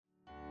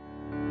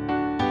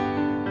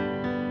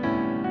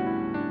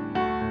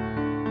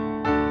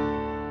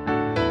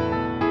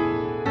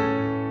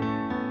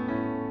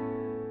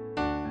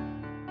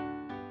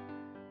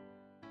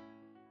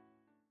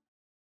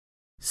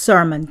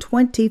Sermon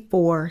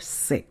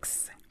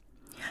 24-6.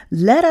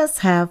 Let us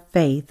have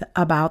faith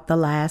about the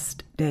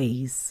last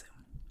days.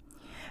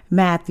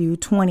 Matthew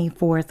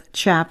 24th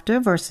chapter,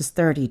 verses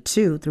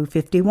 32 through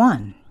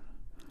 51.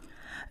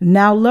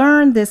 Now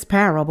learn this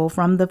parable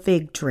from the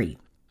fig tree.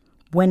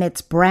 When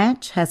its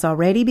branch has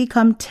already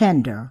become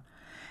tender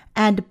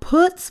and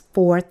puts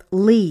forth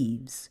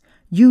leaves,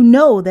 you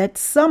know that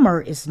summer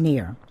is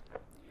near.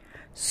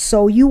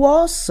 So you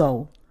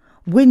also,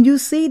 when you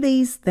see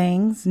these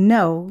things,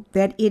 know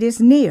that it is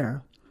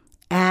near,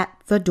 at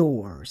the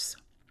doors.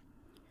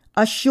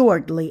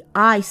 Assuredly,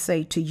 I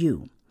say to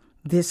you,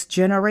 this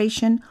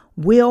generation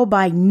will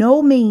by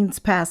no means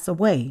pass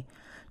away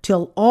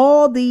till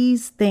all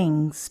these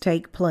things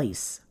take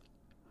place.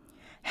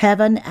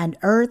 Heaven and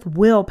earth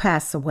will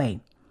pass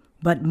away,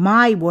 but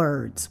my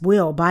words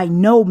will by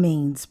no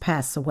means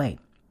pass away.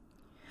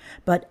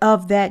 But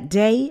of that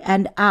day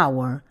and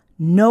hour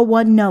no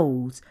one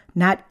knows,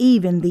 not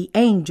even the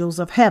angels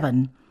of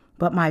heaven,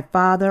 but my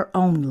Father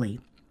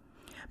only.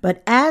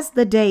 But as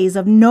the days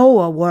of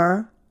Noah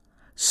were,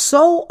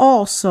 so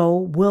also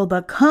will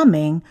the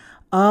coming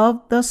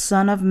of the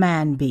Son of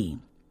Man be.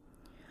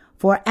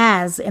 For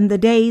as in the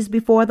days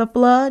before the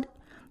flood,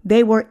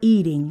 they were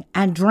eating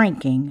and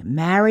drinking,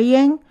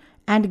 marrying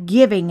and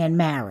giving in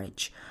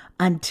marriage,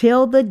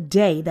 until the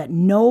day that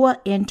Noah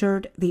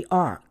entered the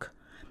ark,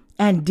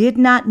 and did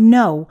not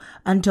know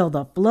until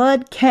the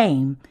flood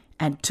came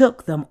and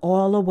took them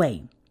all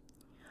away.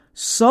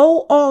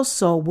 So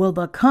also will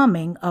the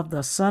coming of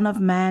the Son of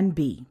Man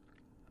be.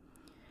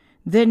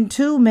 Then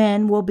 2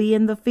 men will be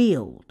in the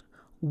field,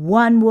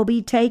 one will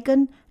be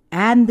taken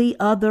and the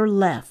other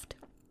left.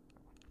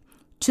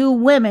 2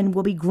 women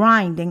will be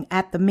grinding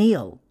at the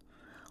mill,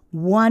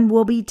 one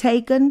will be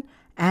taken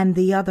and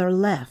the other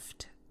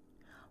left.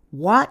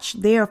 Watch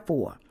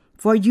therefore,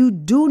 for you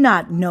do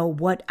not know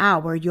what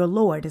hour your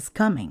Lord is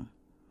coming.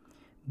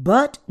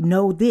 But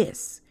know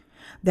this,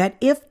 that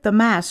if the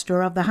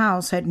master of the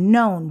house had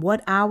known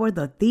what hour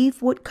the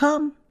thief would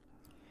come,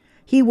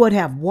 he would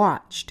have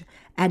watched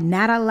and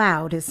not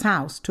allowed his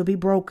house to be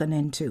broken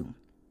into.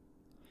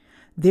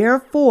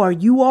 Therefore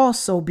you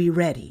also be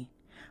ready,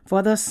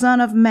 for the Son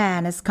of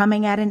Man is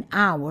coming at an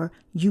hour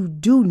you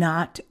do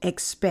not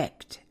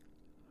expect.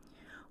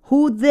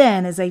 Who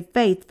then is a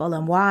faithful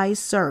and wise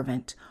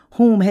servant,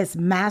 whom his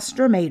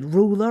master made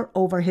ruler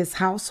over his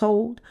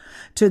household,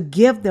 to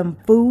give them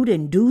food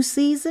in due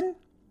season?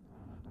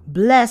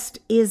 Blessed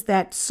is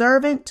that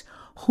servant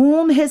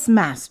whom his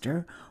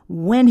master,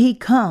 when he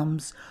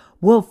comes,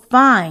 will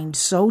find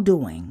so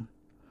doing.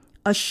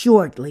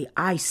 Assuredly,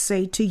 I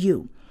say to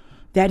you,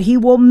 that he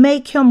will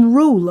make him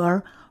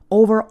ruler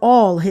over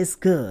all his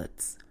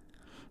goods.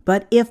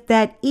 But if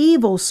that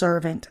evil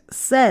servant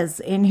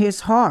says in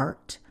his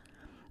heart,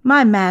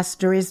 my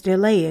master is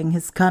delaying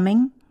his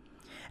coming,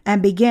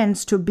 and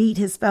begins to beat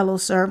his fellow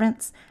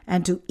servants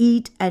and to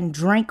eat and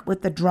drink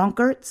with the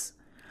drunkards,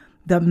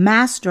 the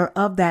master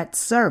of that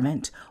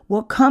servant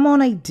will come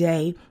on a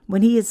day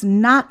when he is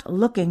not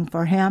looking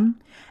for him,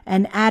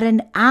 and at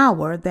an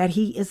hour that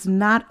he is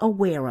not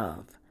aware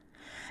of,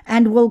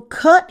 and will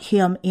cut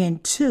him in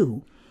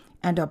two,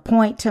 and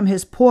appoint him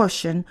his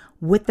portion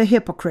with the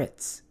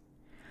hypocrites.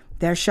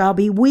 There shall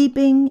be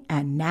weeping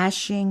and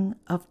gnashing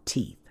of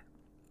teeth.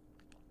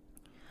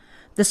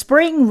 The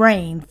spring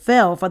rain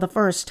fell for the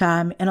first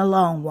time in a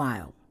long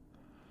while.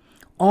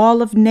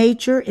 All of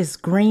nature is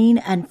green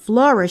and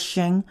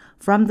flourishing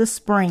from the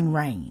spring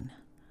rain.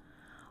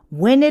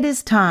 When it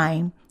is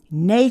time,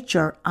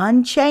 nature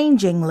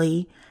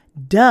unchangingly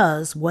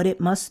does what it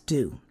must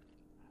do.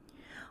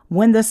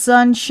 When the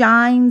sun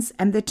shines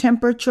and the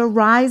temperature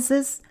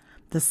rises,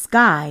 the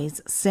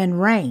skies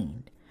send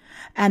rain,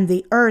 and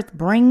the earth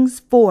brings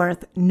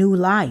forth new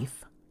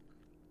life.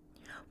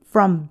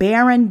 From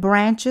barren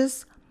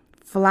branches,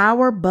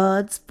 flower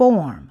buds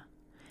form,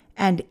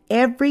 and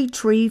every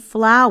tree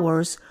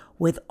flowers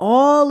with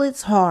all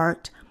its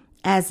heart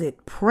as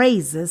it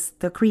praises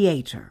the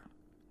Creator.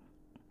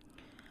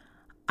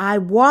 I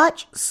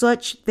watch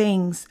such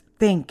things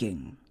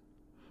thinking,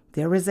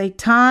 there is a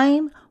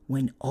time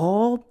when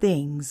all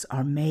things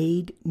are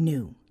made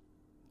new.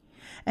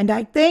 And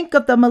I think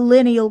of the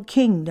millennial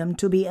kingdom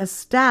to be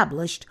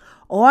established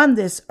on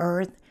this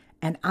earth,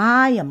 and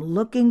I am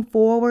looking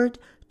forward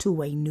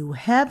to a new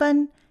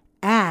heaven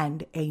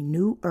and a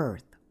new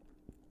earth.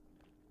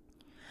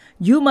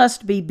 You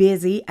must be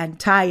busy and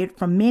tired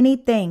from many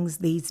things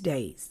these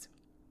days.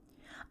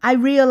 I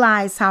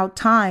realize how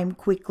time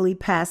quickly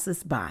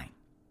passes by.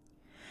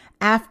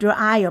 After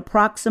I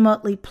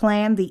approximately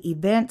plan the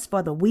events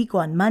for the week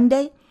on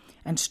Monday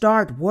and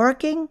start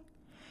working,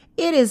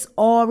 it is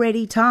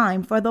already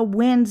time for the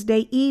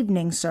Wednesday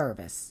evening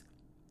service.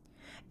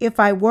 If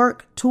I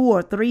work 2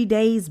 or 3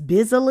 days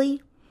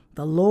busily,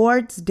 the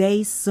Lord's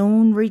day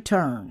soon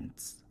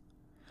returns.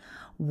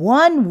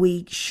 1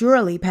 week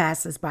surely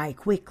passes by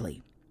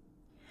quickly.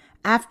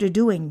 After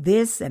doing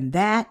this and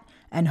that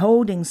and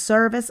holding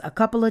service a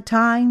couple of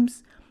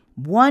times,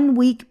 1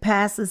 week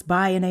passes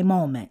by in a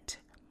moment.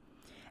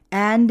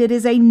 And it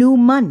is a new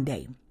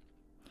Monday.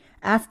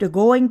 After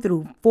going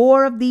through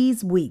 4 of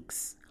these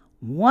weeks,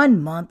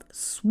 1 month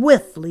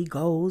swiftly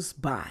goes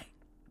by.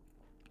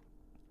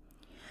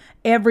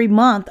 Every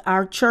month,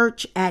 our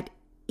church at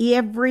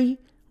every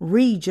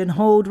region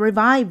hold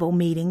revival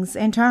meetings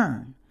in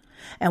turn.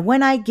 And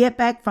when I get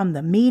back from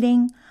the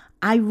meeting,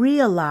 I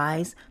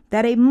realize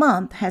that a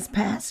month has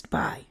passed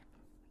by.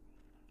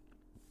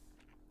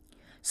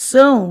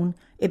 Soon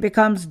it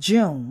becomes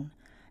June,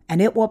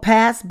 and it will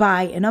pass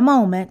by in a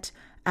moment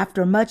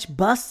after much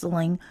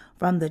bustling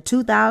from the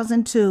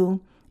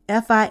 2002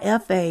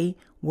 FIFA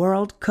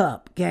World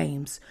Cup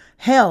games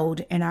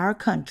held in our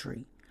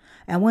country.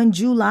 And when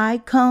July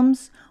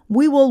comes,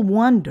 we will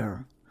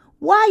wonder,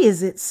 why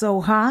is it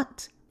so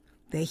hot?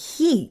 The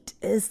heat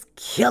is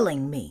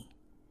killing me.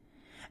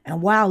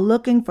 And while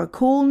looking for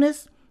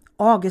coolness,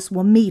 August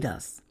will meet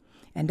us.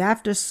 And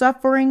after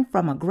suffering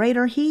from a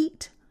greater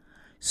heat,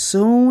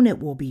 soon it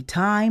will be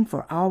time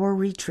for our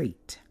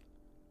retreat.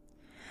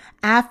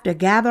 After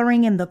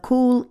gathering in the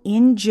cool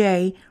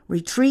NJ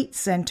Retreat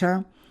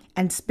Center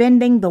and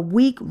spending the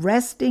week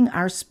resting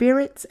our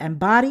spirits and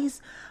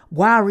bodies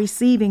while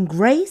receiving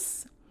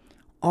grace,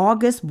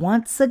 August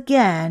once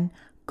again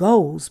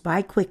goes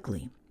by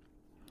quickly.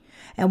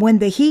 And when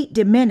the heat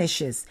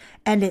diminishes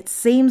and it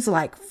seems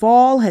like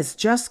fall has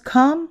just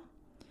come,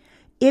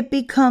 it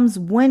becomes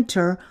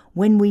winter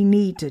when we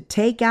need to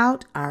take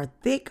out our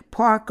thick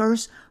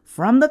parkers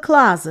from the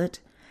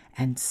closet,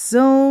 and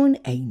soon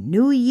a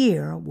new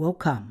year will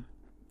come.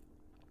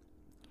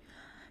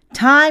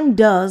 Time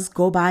does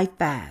go by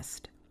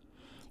fast,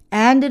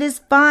 and it is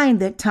fine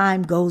that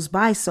time goes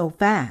by so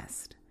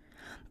fast.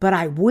 But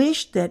I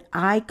wish that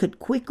I could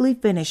quickly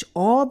finish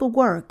all the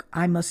work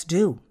I must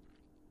do.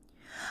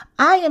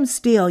 I am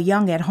still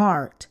young at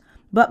heart,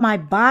 but my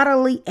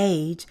bodily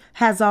age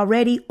has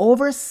already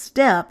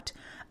overstepped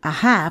a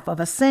half of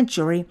a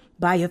century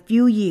by a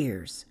few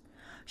years.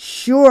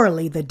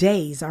 Surely the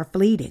days are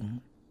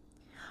fleeting.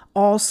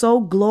 Also,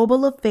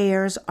 global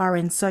affairs are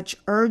in such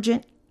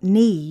urgent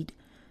need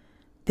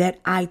that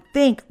I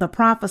think the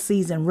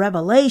prophecies in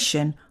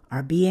Revelation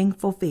are being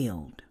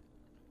fulfilled.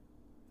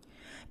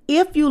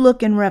 If you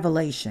look in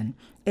Revelation,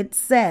 it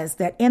says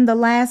that in the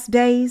last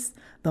days,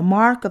 the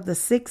mark of the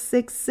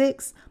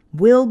 666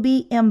 will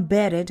be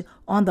embedded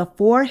on the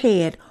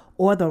forehead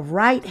or the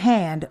right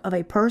hand of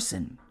a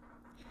person.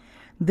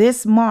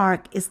 This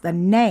mark is the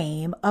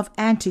name of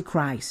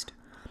Antichrist,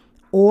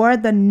 or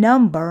the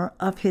number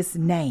of his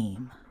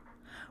name.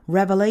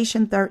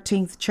 Revelation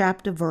 13th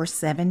chapter, verse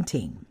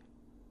 17.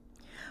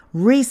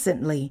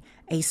 Recently,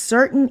 a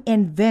certain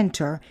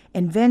inventor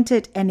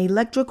invented an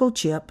electrical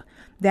chip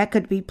that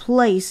could be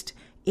placed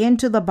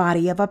into the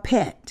body of a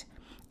pet,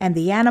 and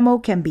the animal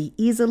can be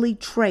easily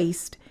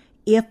traced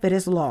if it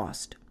is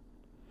lost.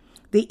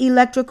 The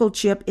electrical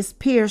chip is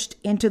pierced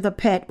into the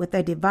pet with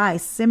a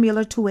device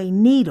similar to a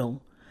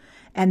needle,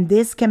 and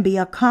this can be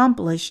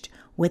accomplished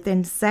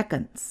within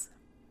seconds.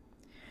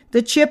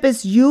 The chip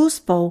is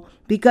useful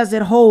because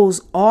it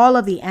holds all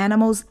of the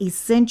animal's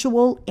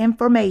essential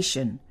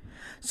information,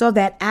 so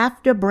that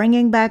after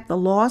bringing back the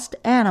lost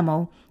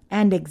animal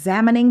and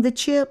examining the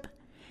chip,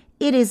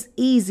 it is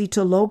easy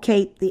to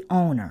locate the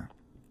owner.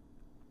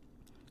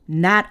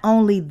 Not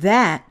only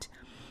that,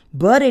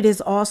 but it is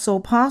also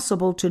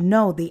possible to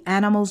know the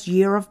animal's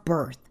year of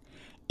birth,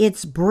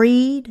 its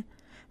breed,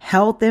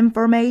 health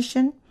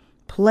information,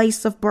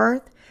 place of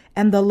birth,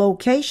 and the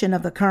location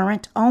of the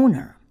current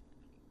owner.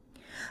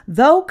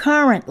 Though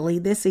currently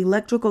this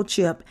electrical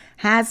chip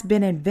has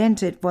been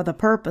invented for the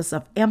purpose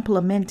of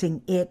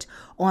implementing it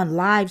on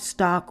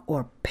livestock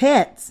or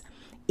pets,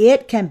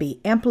 it can be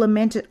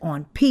implemented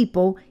on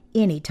people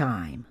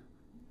anytime.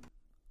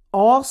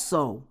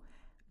 Also,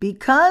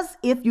 because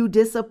if you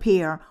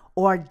disappear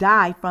or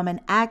die from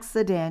an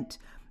accident,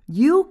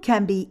 you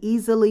can be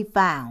easily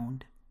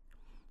found.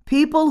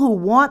 People who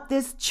want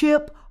this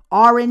chip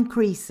are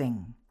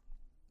increasing.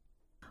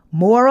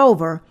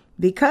 Moreover,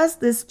 because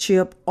this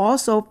chip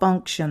also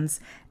functions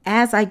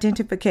as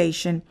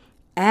identification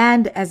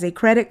and as a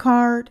credit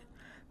card,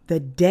 the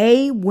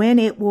day when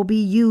it will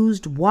be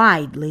used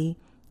widely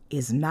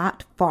is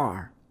not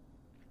far.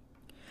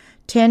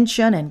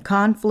 Tension and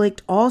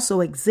conflict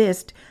also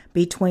exist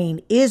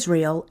between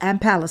Israel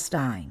and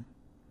Palestine.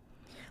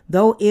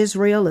 Though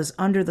Israel is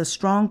under the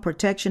strong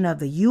protection of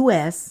the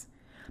U.S.,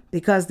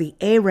 because the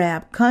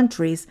Arab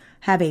countries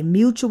have a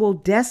mutual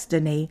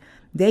destiny,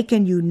 they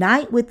can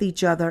unite with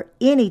each other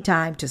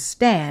anytime to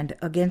stand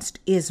against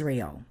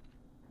Israel.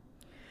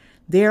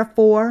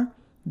 Therefore,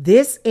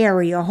 this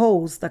area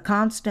holds the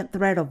constant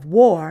threat of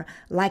war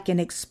like an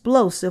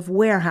explosive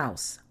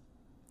warehouse.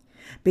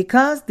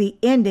 Because the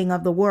ending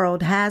of the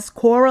world has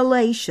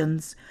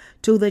correlations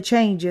to the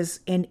changes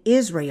in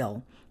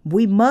Israel,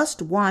 we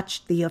must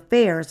watch the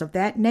affairs of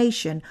that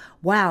nation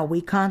while we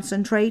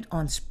concentrate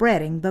on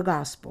spreading the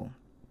gospel.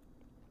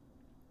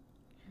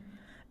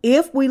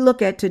 If we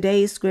look at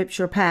today's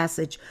scripture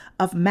passage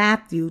of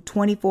Matthew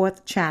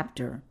 24th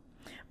chapter,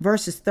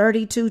 verses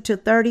 32 to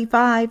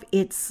 35,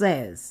 it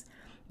says,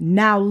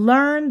 "Now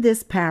learn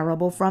this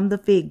parable from the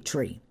fig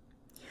tree.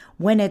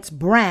 when its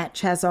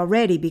branch has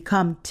already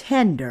become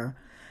tender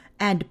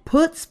and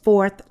puts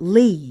forth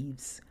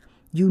leaves,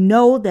 you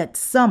know that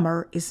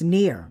summer is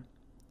near.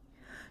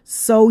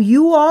 So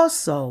you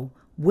also,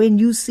 when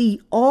you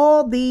see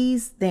all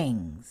these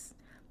things,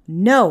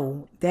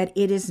 know that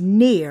it is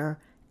near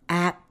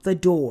at the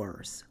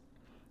doors.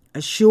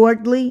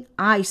 Assuredly,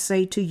 I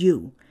say to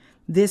you,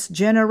 this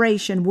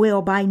generation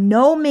will by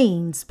no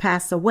means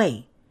pass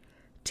away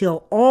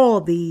till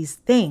all these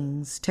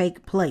things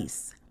take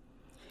place.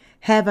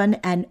 Heaven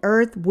and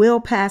earth will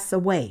pass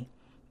away,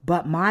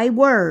 but my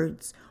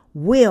words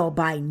will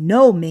by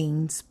no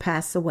means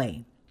pass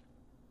away.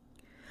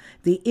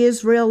 The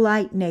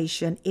Israelite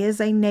nation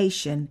is a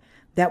nation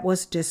that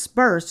was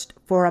dispersed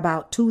for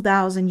about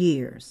 2,000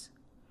 years.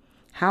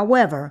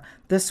 However,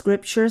 the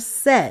scripture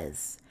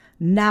says,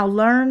 "Now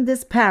learn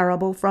this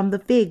parable from the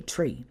fig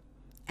tree,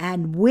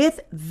 and with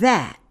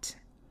that,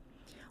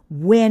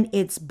 when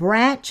its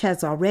branch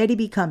has already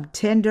become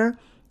tender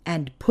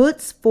and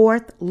puts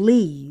forth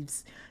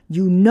leaves,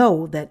 you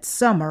know that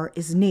summer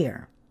is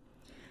near."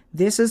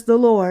 This is the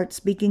Lord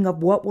speaking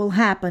of what will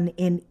happen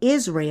in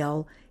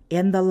Israel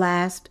in the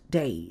last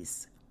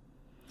days.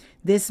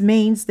 This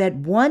means that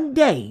one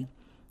day,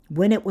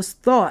 when it was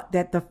thought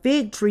that the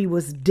fig tree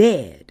was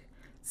dead,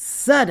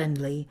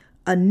 suddenly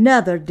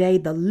another day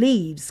the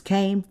leaves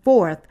came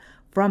forth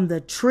from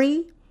the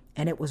tree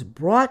and it was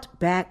brought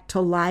back to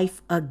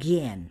life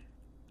again.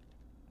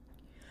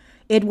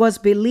 It was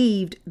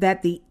believed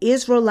that the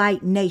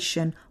Israelite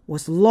nation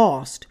was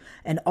lost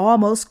and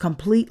almost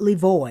completely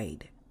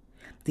void.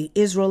 The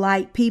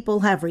Israelite people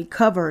have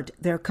recovered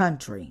their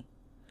country.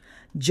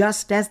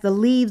 Just as the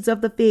leaves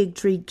of the fig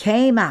tree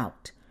came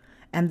out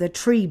and the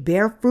tree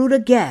bare fruit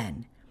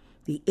again,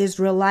 the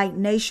Israelite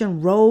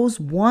nation rose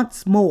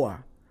once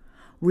more,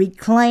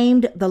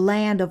 reclaimed the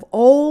land of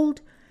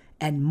old,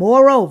 and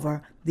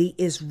moreover, the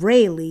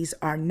Israelis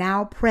are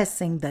now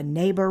pressing the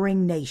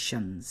neighboring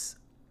nations.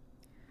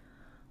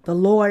 The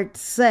Lord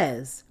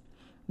says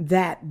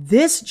that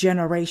this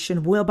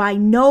generation will by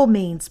no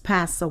means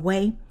pass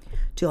away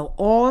till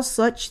all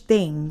such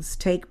things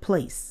take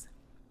place.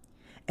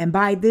 And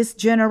by this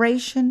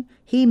generation,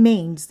 he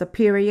means the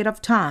period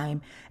of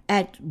time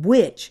at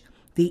which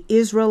the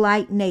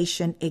Israelite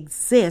nation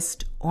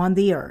exists on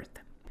the earth.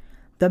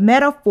 The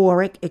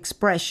metaphoric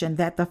expression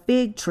that the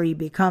fig tree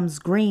becomes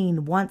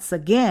green once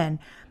again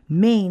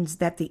means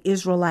that the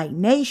Israelite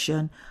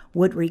nation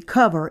would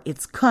recover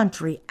its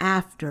country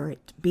after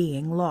it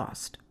being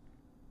lost.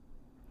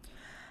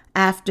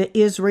 After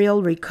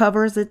Israel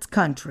recovers its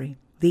country,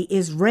 the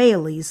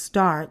Israelis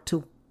start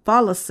to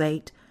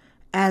felicitate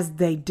as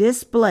they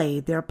display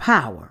their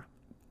power,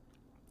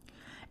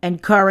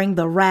 incurring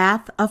the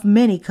wrath of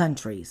many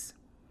countries.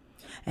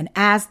 And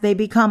as they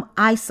become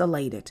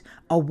isolated,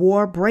 a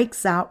war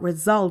breaks out,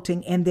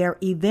 resulting in their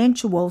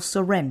eventual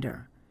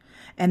surrender,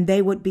 and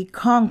they would be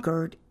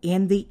conquered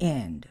in the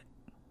end.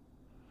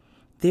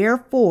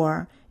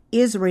 Therefore,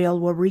 Israel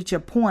will reach a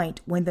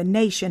point when the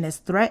nation is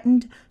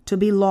threatened to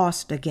be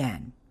lost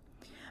again.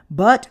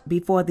 But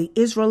before the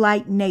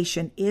Israelite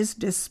nation is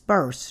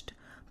dispersed,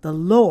 the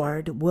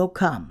Lord will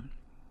come.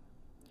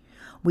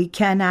 We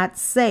cannot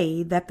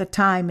say that the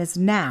time is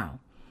now,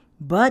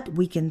 but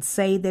we can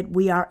say that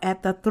we are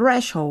at the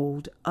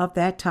threshold of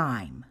that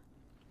time.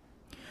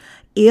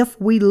 If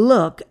we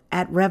look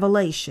at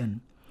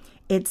Revelation,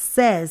 it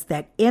says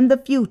that in the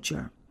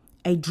future,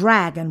 a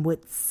dragon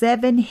with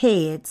 7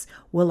 heads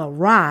will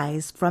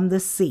arise from the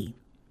sea.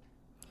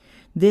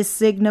 This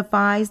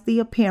signifies the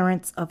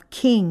appearance of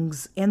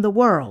kings in the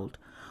world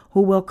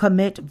who will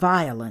commit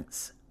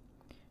violence.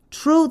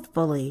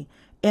 Truthfully,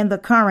 in the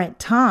current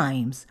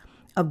times,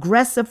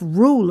 aggressive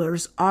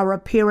rulers are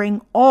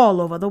appearing all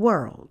over the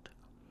world.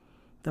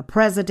 The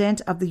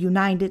President of the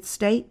United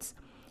States,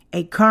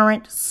 a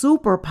current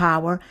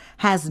superpower,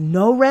 has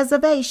no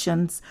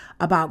reservations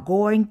about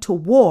going to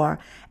war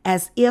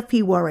as if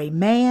he were a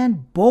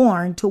man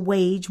born to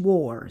wage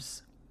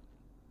wars.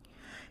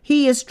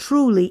 He is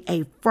truly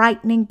a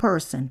frightening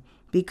person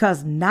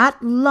because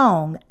not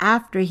long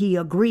after he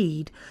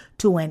agreed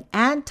to an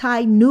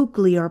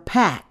anti-nuclear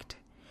pact,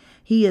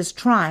 he is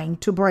trying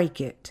to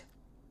break it.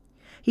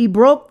 He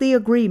broke the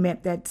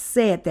agreement that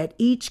said that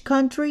each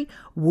country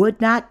would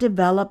not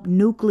develop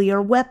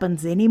nuclear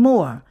weapons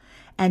anymore,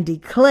 and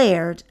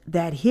declared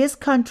that his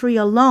country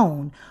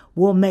alone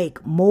will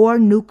make more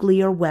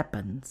nuclear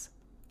weapons.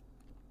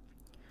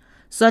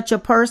 Such a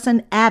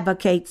person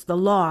advocates the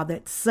law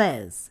that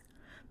says,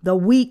 "The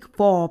weak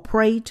fall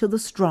prey to the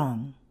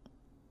strong."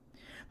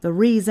 The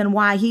reason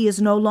why he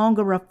is no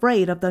longer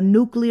afraid of the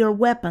nuclear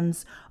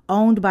weapons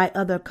owned by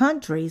other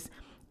countries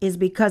is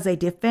because a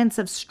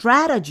defensive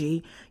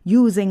strategy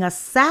using a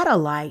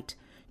satellite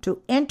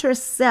to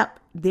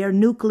intercept their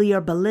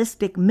nuclear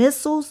ballistic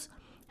missiles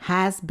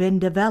has been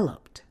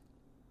developed.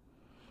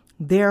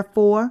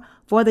 Therefore,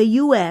 for the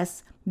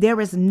U.S., there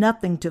is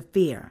nothing to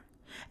fear,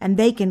 and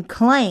they can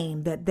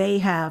claim that they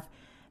have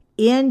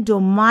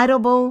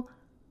indomitable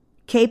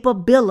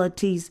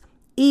capabilities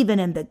even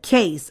in the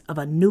case of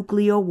a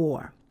nuclear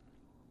war.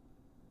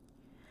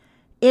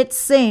 It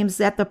seems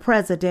that the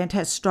president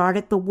has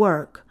started the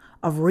work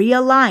of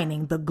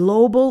realigning the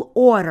global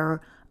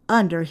order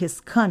under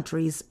his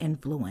country's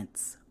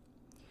influence.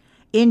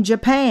 In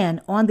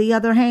Japan, on the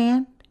other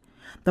hand,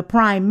 the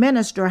prime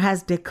minister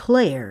has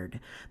declared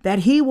that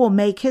he will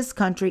make his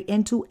country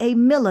into a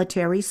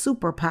military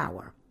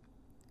superpower.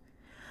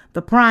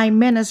 The prime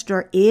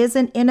minister is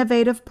an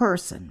innovative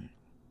person.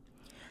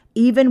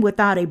 Even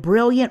without a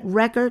brilliant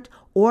record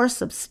or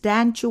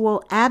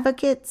substantial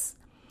advocates,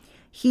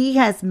 he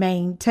has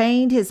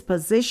maintained his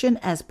position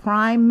as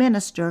prime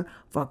minister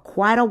for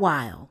quite a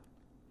while.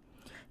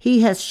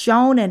 He has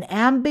shown an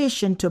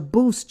ambition to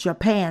boost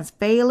Japan's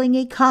failing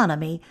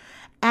economy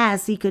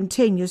as he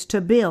continues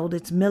to build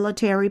its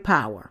military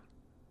power.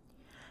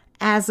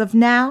 As of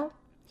now,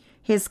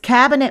 his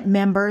cabinet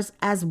members,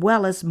 as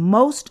well as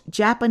most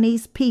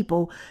Japanese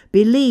people,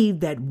 believe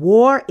that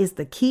war is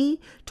the key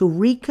to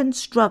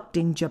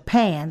reconstructing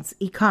Japan's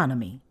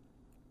economy.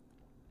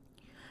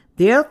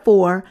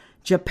 Therefore,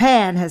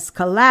 Japan has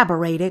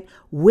collaborated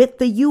with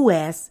the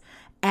U.S.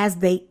 as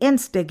they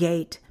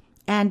instigate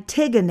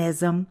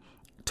antagonism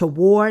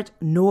toward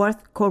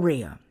North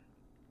Korea.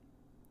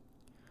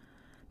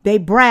 They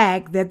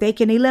brag that they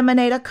can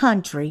eliminate a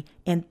country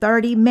in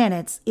 30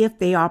 minutes if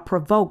they are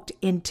provoked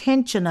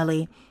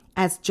intentionally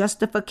as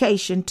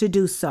justification to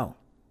do so.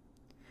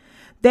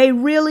 They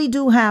really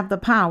do have the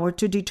power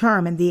to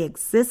determine the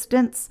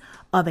existence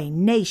of a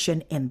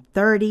nation in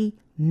 30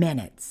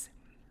 minutes.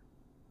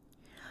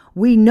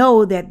 We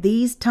know that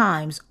these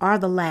times are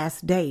the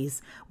last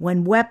days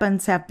when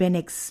weapons have been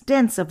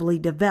extensively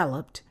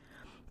developed.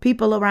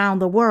 People around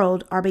the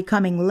world are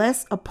becoming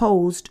less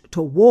opposed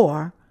to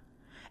war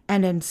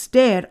and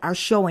instead are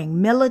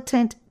showing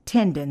militant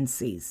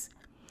tendencies.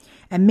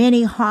 And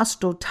many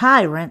hostile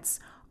tyrants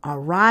are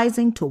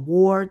rising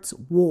towards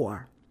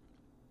war.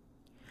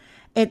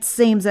 It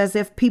seems as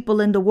if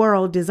people in the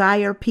world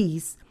desire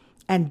peace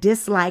and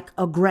dislike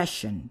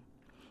aggression.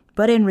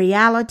 But in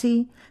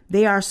reality,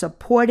 they are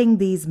supporting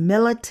these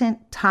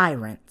militant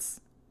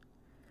tyrants.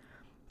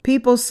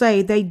 People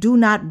say they do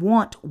not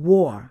want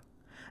war,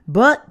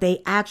 but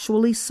they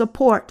actually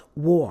support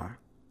war.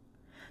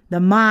 The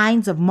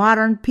minds of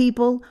modern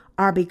people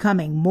are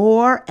becoming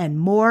more and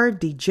more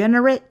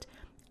degenerate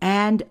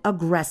and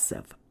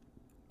aggressive.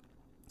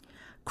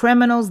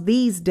 Criminals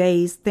these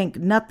days think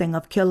nothing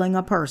of killing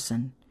a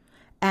person,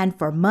 and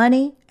for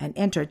money and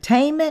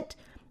entertainment,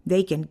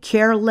 they can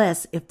care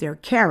less if their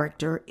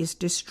character is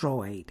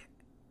destroyed.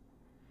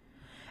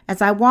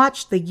 As I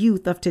watch the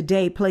youth of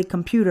today play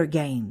computer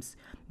games,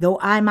 though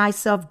I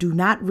myself do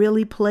not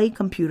really play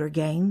computer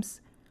games,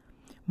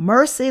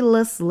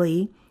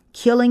 mercilessly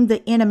killing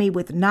the enemy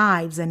with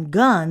knives and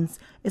guns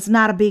is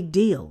not a big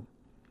deal.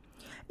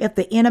 If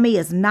the enemy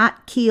is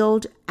not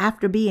killed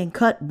after being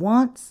cut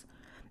once,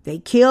 they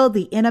kill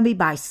the enemy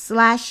by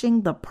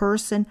slashing the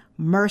person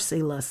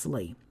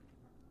mercilessly.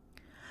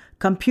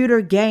 Computer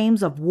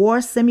games of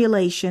war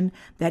simulation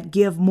that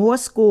give more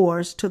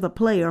scores to the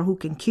player who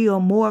can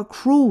kill more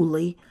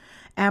cruelly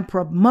and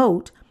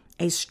promote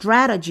a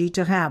strategy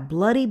to have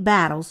bloody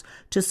battles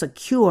to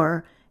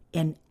secure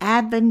an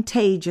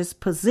advantageous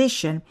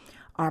position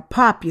are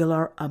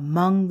popular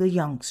among the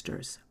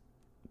youngsters.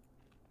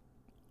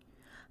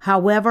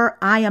 However,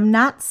 I am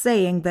not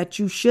saying that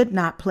you should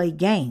not play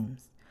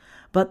games,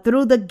 but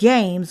through the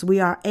games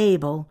we are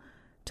able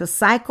to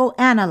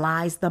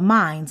psychoanalyze the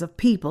minds of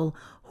people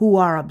who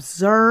are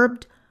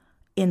observed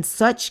in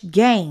such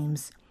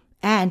games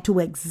and to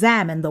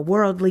examine the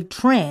worldly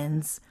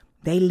trends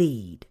they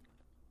lead.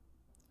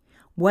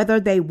 Whether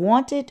they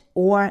want it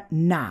or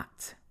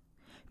not,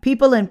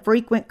 people in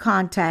frequent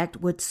contact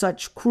with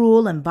such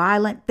cruel and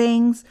violent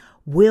things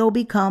will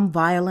become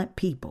violent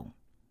people.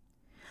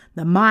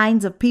 The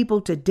minds of people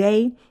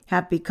today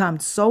have become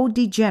so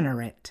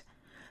degenerate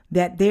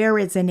that there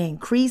is an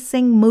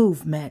increasing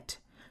movement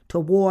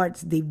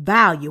towards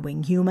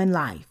devaluing human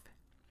life.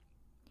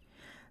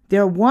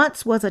 There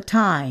once was a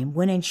time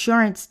when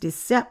insurance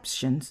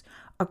deceptions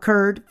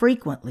occurred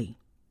frequently.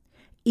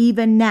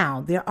 Even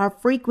now, there are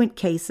frequent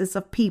cases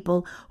of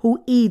people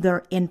who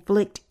either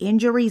inflict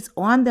injuries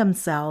on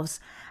themselves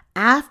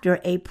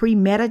after a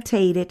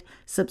premeditated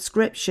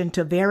subscription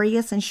to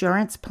various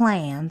insurance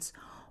plans,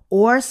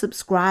 or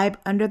subscribe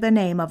under the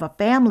name of a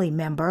family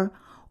member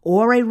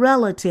or a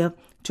relative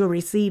to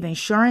receive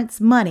insurance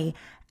money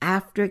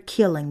after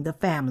killing the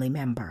family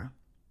member.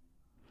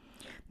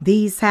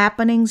 These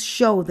happenings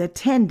show the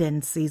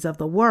tendencies of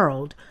the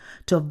world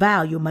to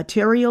value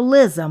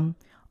materialism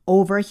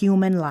over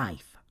human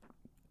life.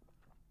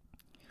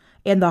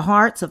 In the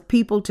hearts of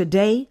people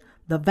today,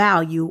 the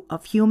value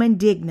of human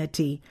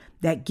dignity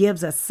that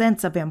gives a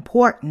sense of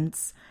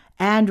importance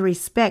and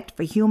respect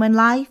for human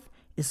life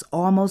is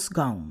almost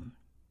gone.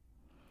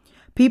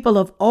 People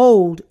of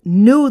old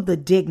knew the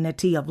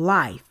dignity of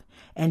life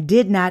and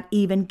did not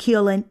even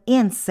kill an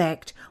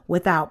insect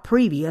without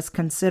previous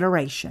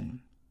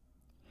consideration.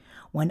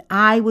 When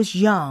I was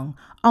young,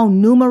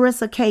 on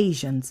numerous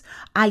occasions,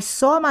 I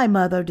saw my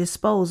mother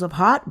dispose of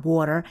hot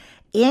water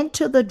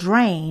into the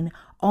drain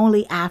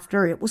only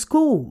after it was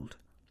cooled.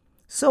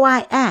 So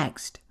I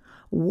asked,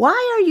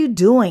 "Why are you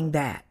doing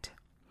that?"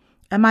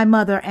 And my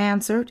mother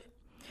answered,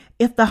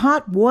 "If the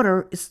hot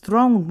water is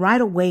thrown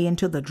right away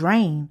into the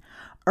drain,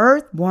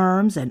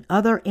 earthworms and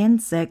other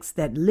insects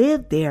that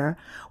live there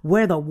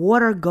where the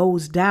water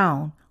goes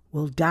down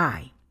will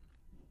die.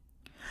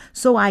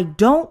 So I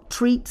don't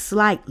treat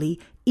slightly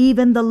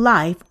even the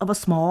life of a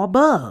small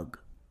bug."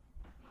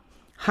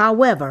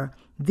 However,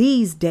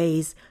 these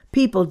days,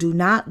 people do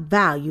not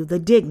value the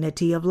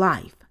dignity of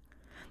life.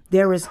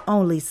 There is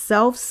only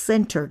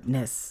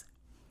self-centeredness.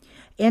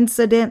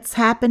 Incidents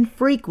happen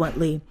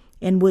frequently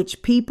in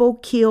which people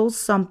kill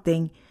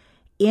something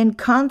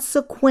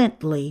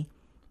inconsequently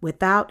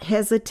without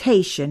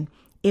hesitation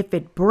if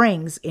it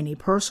brings any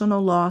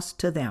personal loss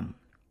to them.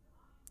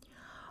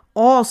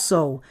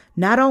 Also,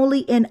 not only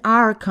in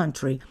our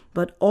country,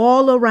 but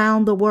all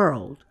around the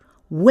world,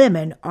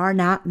 women are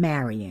not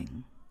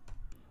marrying.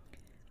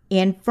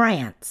 In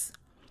France,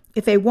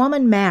 if a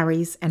woman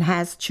marries and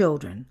has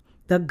children,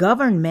 the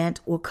government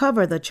will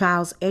cover the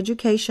child's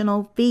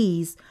educational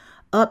fees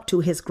up to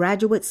his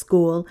graduate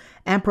school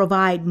and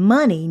provide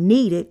money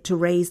needed to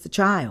raise the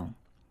child.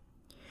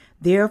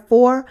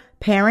 Therefore,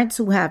 parents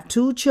who have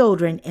 2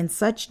 children in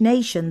such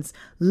nations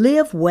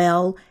live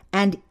well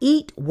and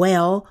eat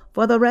well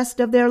for the rest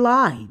of their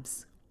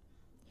lives.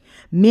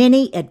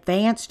 Many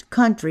advanced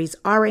countries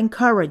are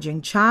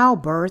encouraging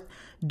childbirth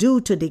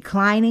due to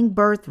declining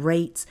birth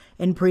rates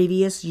in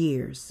previous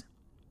years.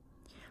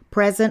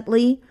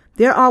 Presently,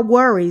 there are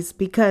worries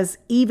because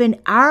even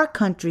our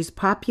country's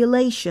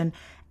population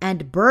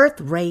and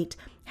birth rate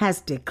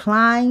has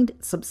declined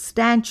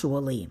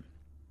substantially.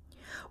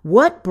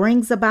 What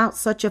brings about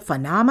such a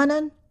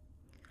phenomenon?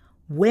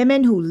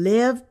 Women who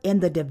live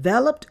in the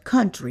developed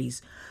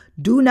countries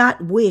do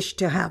not wish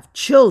to have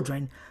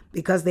children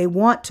because they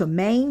want to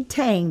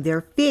maintain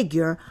their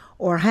figure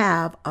or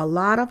have a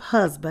lot of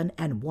husband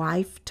and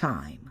wife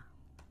time.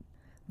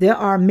 There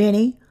are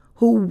many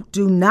who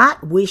do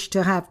not wish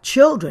to have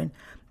children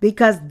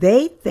because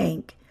they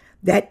think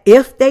that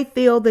if they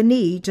feel the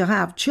need to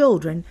have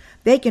children,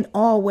 they can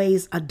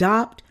always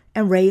adopt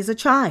and raise a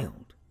child.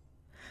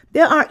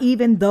 There are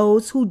even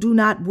those who do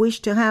not wish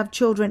to have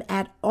children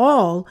at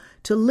all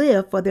to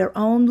live for their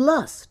own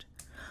lust.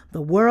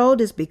 The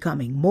world is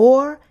becoming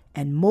more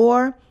and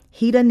more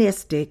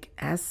hedonistic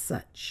as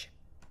such.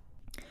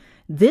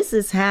 This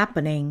is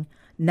happening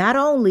not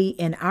only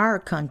in our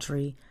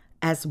country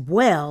as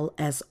well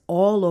as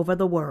all over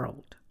the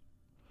world.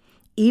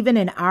 Even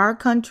in our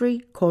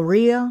country,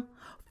 Korea,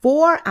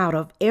 4 out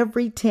of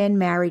every 10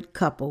 married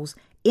couples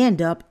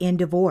end up in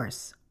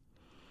divorce.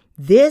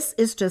 This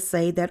is to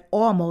say that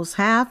almost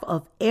half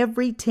of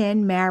every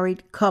 10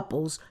 married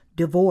couples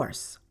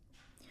divorce.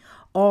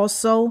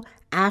 Also,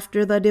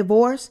 after the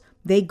divorce,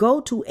 they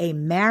go to a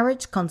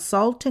marriage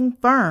consulting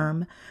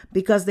firm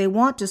because they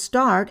want to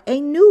start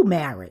a new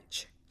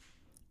marriage.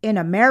 In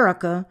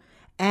America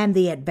and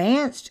the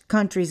advanced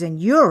countries in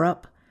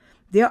Europe,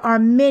 there are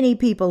many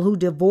people who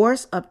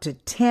divorce up to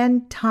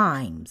 10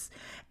 times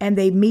and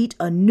they meet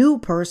a new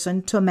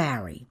person to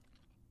marry.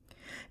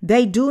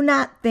 They do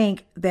not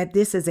think that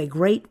this is a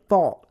great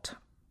fault.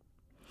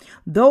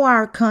 Though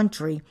our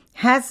country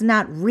has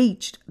not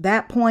reached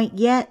that point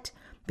yet,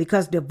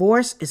 because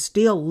divorce is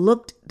still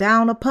looked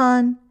down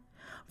upon,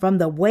 from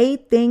the way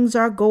things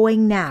are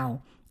going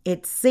now,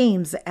 it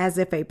seems as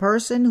if a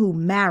person who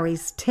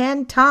marries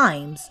 10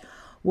 times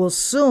will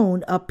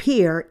soon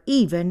appear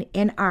even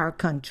in our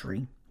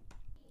country.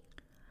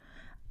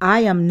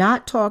 I am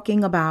not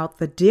talking about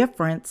the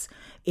difference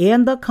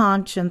in the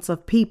conscience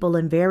of people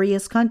in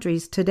various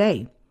countries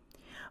today,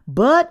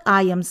 but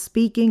I am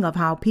speaking of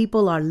how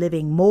people are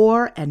living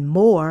more and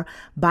more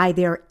by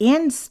their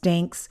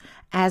instincts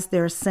as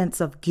their sense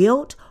of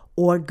guilt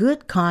or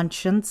good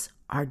conscience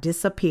are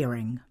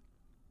disappearing.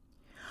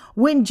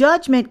 When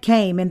judgment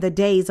came in the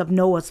days of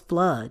Noah's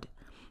flood,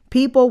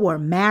 people were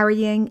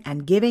marrying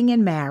and giving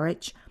in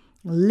marriage,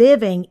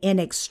 living in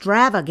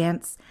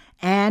extravagance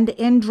and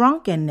in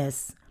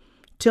drunkenness,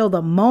 till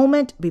the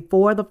moment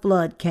before the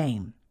flood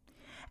came.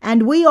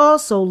 And we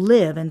also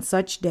live in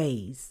such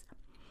days.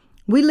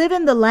 We live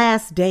in the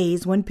last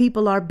days when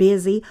people are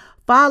busy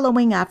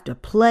following after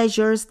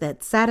pleasures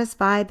that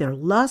satisfy their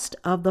lust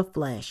of the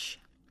flesh.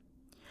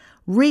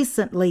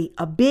 Recently,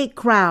 a big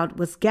crowd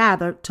was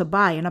gathered to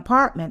buy an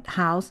apartment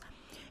house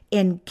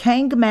in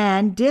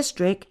Gangman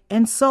district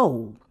in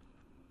Seoul.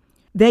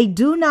 They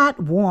do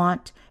not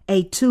want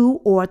a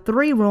 2 or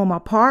 3 room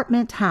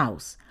apartment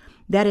house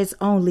that is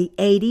only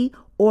 80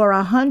 or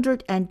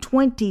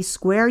 120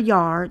 square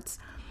yards,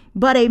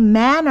 but a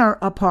manor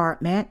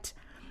apartment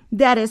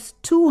that is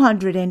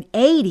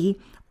 280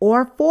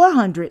 or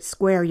 400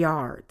 square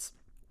yards.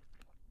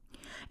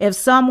 If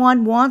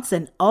someone wants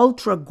an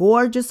ultra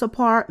gorgeous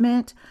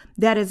apartment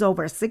that is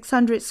over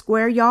 600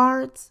 square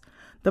yards,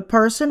 the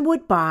person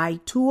would buy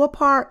 2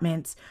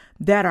 apartments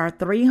that are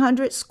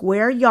 300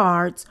 square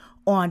yards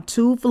on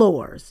 2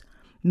 floors,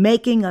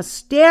 making a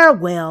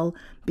stairwell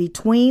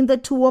between the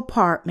 2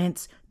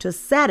 apartments to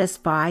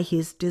satisfy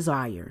his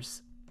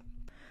desires.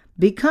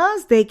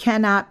 Because they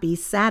cannot be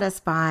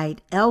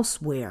satisfied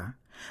elsewhere,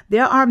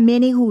 there are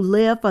many who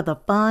live for the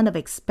fun of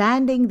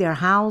expanding their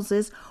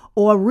houses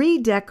or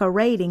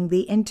redecorating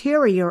the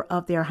interior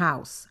of their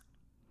house.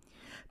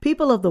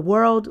 People of the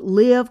world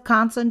live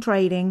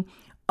concentrating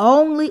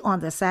only on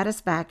the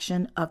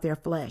satisfaction of their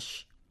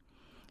flesh.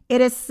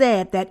 It is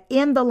said that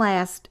in the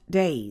last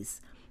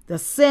days, the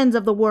sins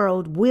of the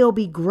world will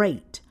be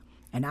great,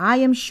 and I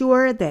am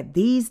sure that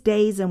these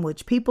days in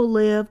which people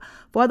live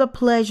for the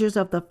pleasures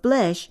of the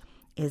flesh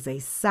is a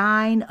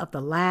sign of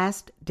the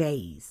last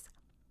days.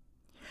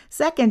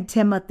 2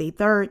 Timothy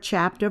 3rd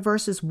chapter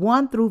verses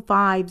 1 through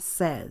 5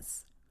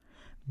 says,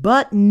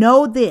 "But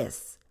know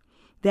this,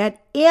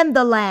 that in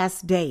the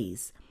last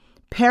days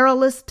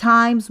perilous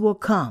times will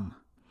come.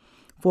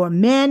 For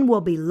men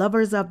will be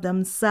lovers of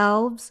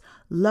themselves,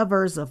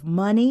 lovers of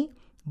money,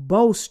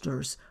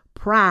 boasters,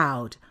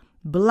 proud,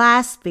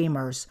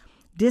 blasphemers,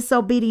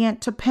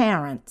 disobedient to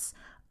parents,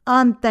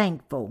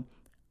 unthankful,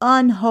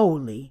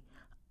 unholy,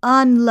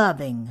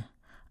 unloving,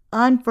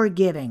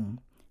 unforgiving,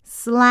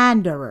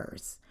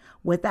 slanderers,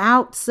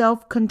 without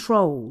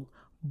self-control,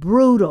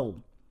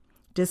 brutal,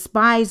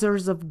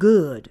 despisers of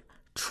good,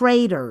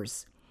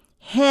 traitors,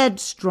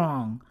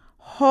 headstrong,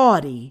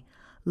 haughty,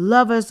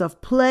 lovers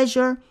of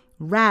pleasure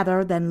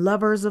rather than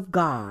lovers of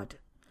God,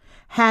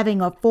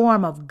 having a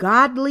form of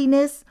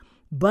godliness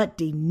but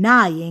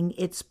denying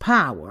its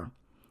power.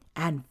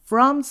 And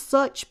from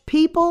such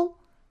people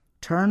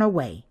turn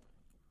away."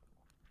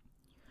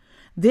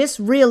 This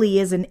really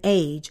is an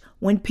age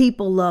when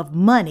people love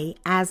money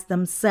as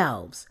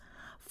themselves,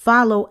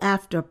 follow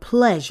after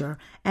pleasure,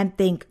 and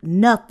think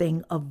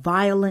nothing of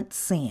violent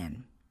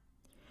sin.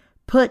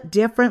 Put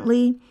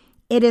differently,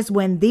 it is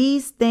when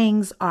these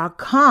things are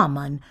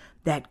common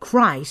that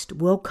Christ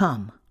will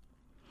come.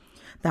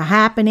 The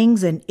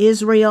happenings in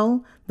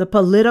Israel, the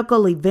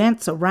political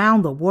events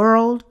around the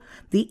world,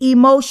 the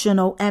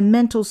emotional and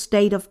mental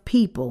state of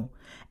people,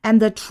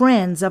 and the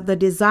trends of the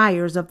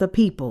desires of the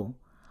people,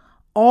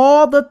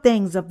 all the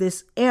things of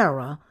this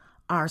era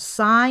are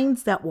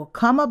signs that will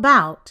come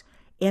about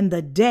in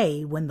the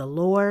day when the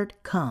Lord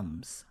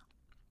comes.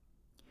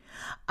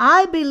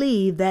 I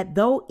believe that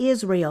though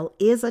Israel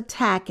is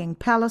attacking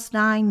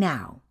Palestine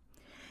now,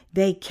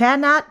 they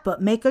cannot but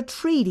make a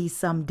treaty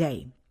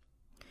someday.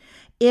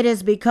 It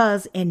is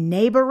because in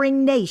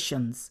neighboring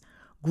nations,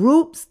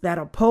 groups that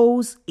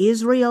oppose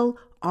Israel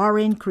are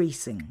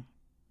increasing.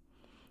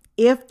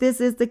 If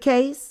this is the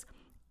case,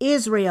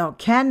 Israel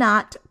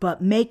cannot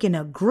but make an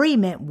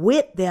agreement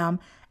with them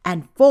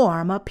and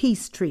form a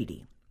peace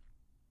treaty.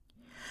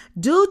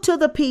 Due to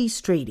the peace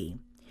treaty,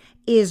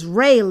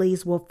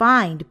 Israelis will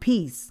find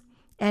peace,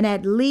 and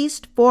at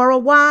least for a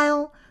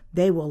while,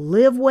 they will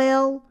live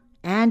well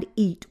and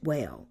eat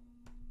well.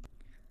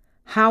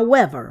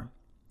 However,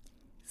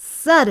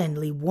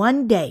 suddenly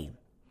one day,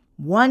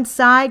 one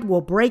side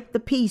will break the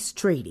peace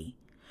treaty,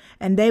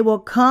 and they will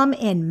come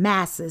in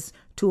masses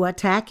to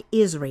attack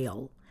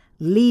Israel,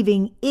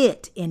 leaving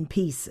it in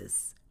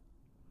pieces.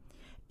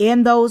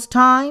 In those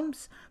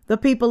times, the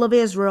people of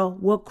Israel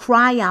will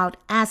cry out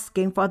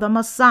asking for the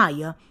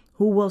Messiah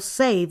who will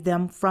save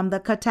them from the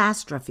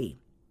catastrophe.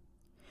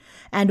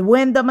 And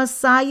when the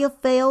Messiah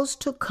fails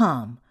to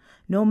come,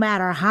 no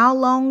matter how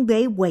long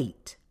they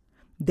wait,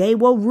 they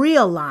will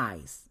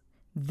realize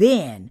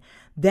then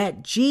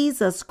that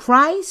Jesus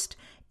Christ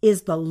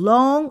is the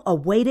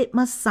long-awaited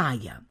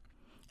Messiah,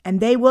 and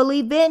they will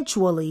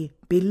eventually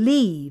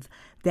believe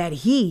that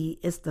he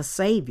is the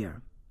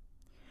Savior.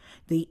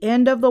 The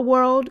end of the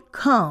world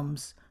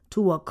comes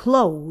to a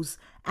close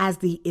as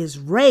the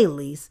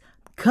Israelis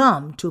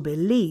come to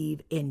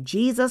believe in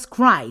Jesus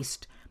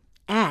Christ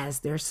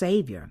as their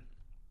Savior.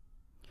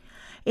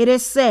 It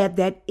is said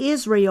that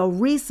Israel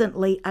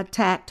recently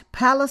attacked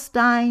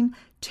Palestine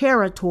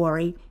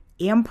territory,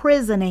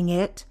 imprisoning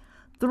it,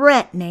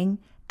 threatening,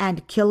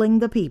 and killing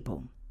the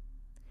people.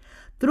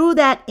 Through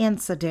that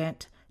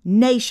incident,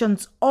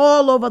 nations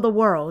all over the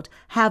world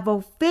have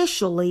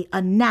officially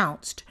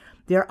announced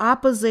their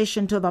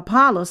opposition to the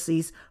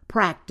policies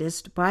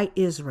practiced by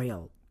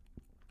Israel.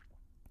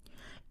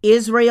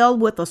 Israel,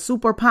 with a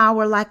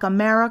superpower like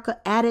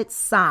America at its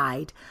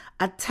side,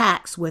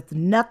 attacks with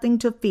nothing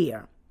to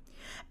fear.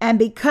 And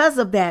because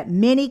of that,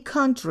 many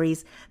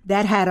countries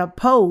that had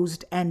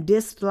opposed and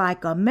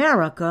disliked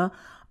America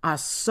are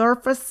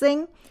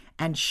surfacing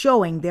and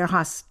showing their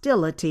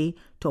hostility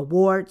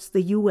towards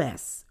the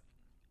U.S.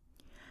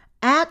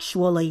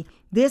 Actually,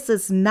 this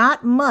is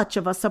not much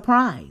of a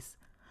surprise.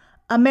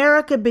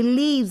 America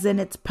believes in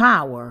its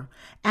power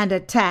and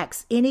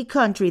attacks any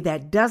country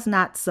that does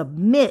not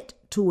submit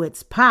to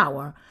its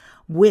power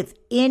with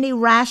any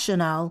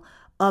rationale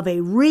of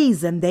a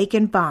reason they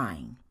can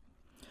find.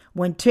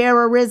 When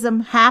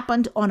terrorism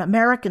happened on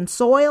American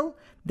soil,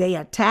 they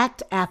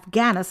attacked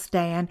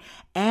Afghanistan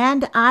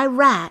and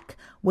Iraq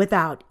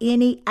without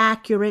any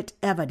accurate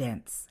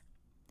evidence.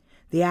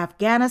 The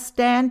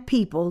Afghanistan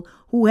people,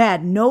 who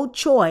had no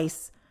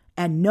choice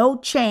and no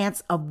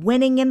chance of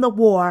winning in the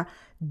war,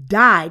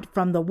 died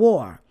from the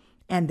war,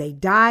 and they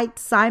died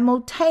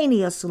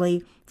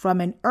simultaneously from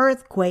an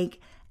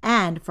earthquake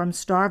and from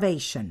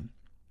starvation.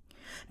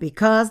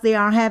 Because they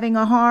are having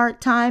a hard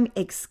time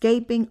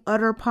escaping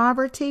utter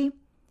poverty,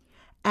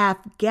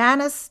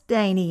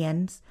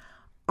 Afghanistanians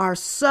are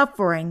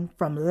suffering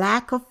from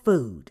lack of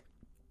food.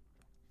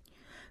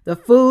 The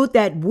food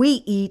that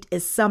we eat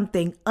is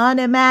something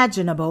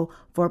unimaginable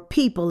for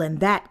people in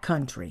that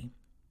country.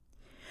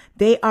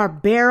 They are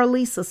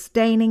barely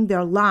sustaining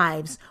their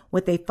lives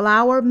with a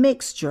flour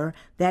mixture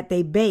that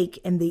they bake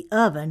in the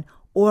oven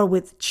or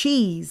with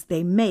cheese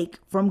they make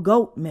from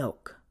goat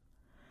milk.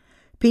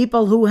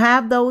 People who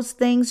have those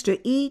things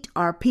to eat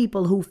are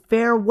people who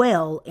fare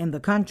well in the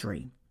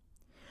country.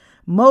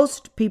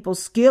 Most people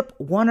skip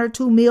 1 or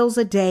 2 meals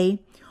a day,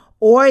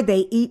 or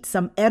they eat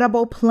some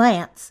edible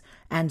plants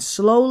and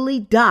slowly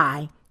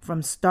die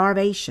from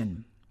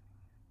starvation.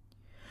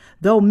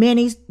 Though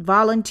many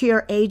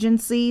volunteer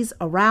agencies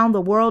around the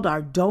world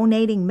are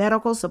donating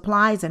medical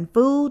supplies and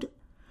food,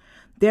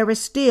 there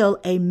is still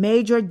a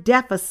major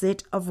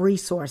deficit of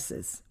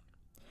resources.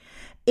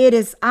 It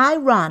is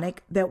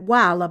ironic that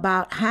while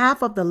about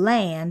half of the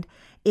land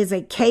is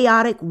a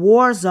chaotic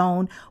war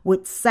zone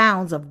with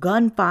sounds of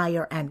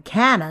gunfire and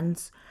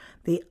cannons,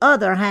 the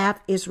other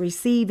half is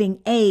receiving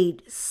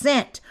aid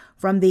sent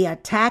from the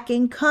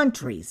attacking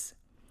countries,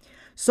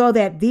 so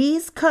that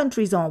these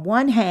countries on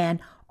one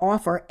hand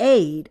offer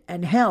aid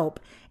and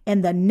help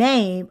in the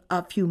name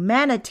of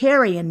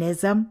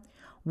humanitarianism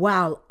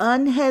while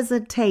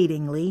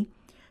unhesitatingly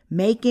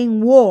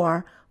making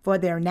war for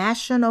their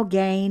national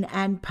gain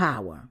and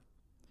power.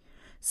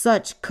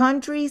 Such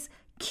countries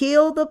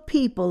kill the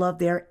people of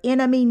their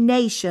enemy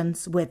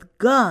nations with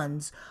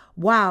guns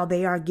while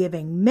they are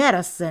giving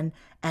medicine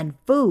and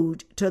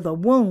food to the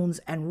wounds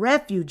and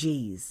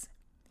refugees.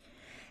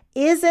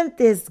 Isn't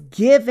this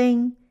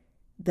giving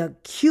the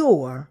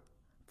cure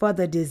for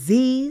the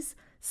disease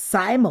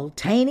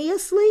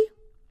simultaneously?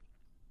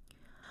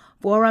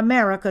 For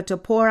America to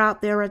pour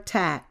out their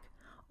attack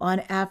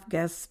on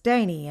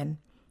Afghanistan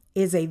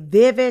is a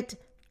vivid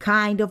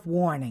kind of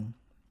warning.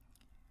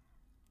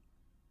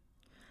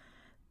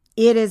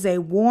 It is a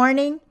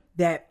warning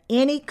that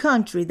any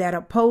country that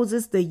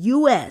opposes the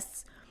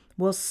U.S.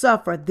 will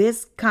suffer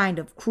this kind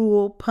of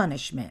cruel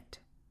punishment.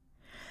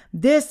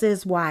 This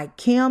is why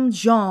Kim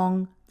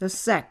Jong-II,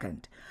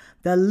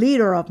 the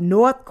leader of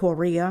North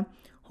Korea,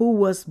 who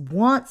was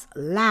once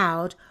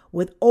loud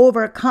with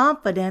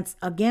overconfidence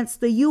against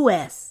the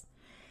U.S.,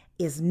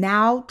 is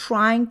now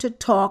trying to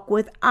talk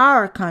with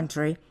our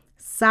country,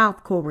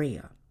 South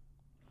Korea.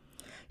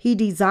 He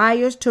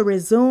desires to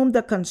resume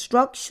the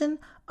construction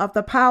of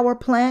the power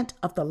plant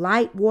of the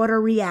light water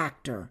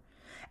reactor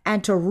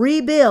and to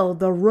rebuild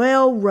the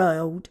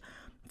railroad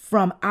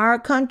from our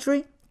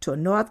country to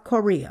North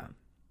Korea.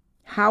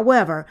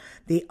 However,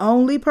 the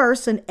only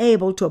person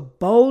able to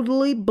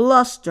boldly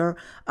bluster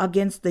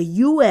against the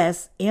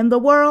U.S. in the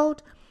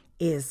world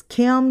is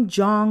Kim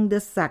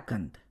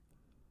Jong-II.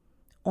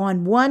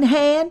 On one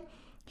hand,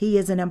 he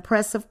is an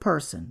impressive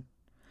person,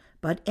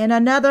 but in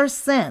another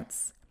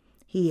sense,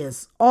 he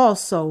is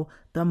also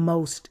the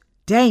most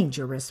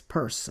dangerous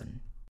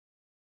person.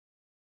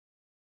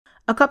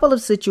 A couple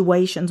of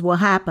situations will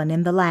happen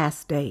in the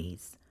last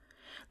days,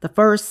 the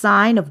first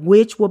sign of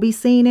which will be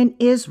seen in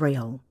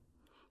Israel.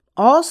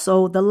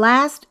 Also, the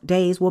last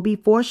days will be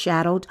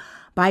foreshadowed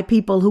by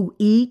people who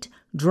eat,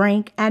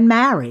 drink, and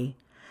marry,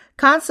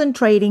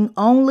 concentrating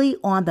only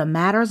on the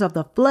matters of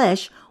the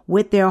flesh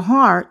with their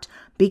heart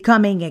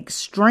becoming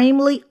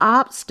extremely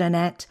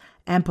obstinate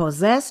and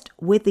possessed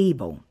with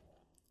evil.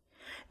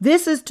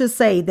 This is to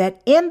say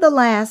that in the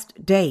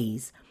last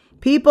days,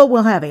 people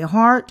will have a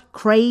heart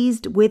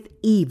crazed with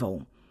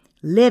evil,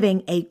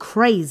 living a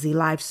crazy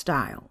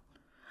lifestyle.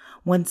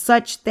 When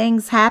such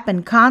things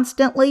happen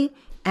constantly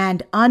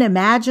and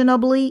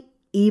unimaginably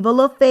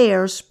evil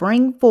affairs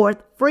spring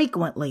forth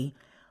frequently,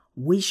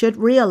 we should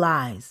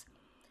realize,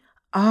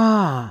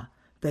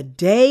 the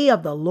day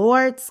of the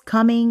Lord's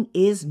coming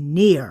is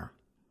near.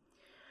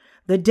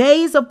 The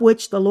days of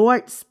which the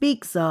Lord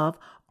speaks of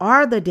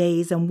are the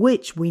days in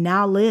which we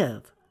now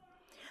live.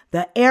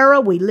 The era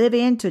we live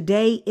in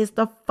today is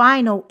the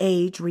final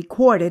age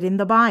recorded in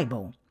the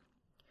Bible.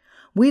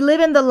 We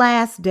live in the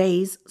last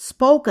days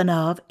spoken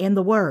of in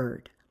the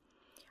Word.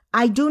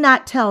 I do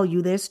not tell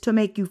you this to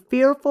make you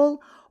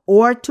fearful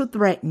or to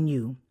threaten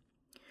you.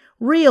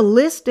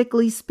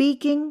 Realistically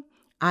speaking,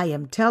 I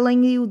am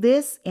telling you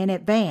this in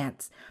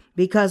advance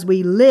because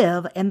we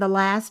live in the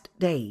last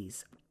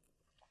days.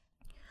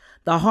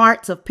 The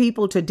hearts of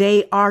people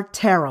today are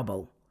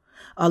terrible.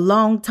 A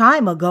long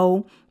time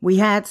ago, we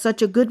had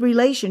such a good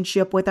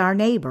relationship with our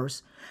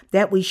neighbors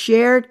that we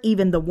shared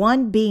even the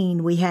one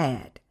bean we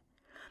had.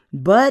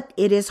 But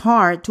it is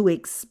hard to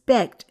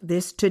expect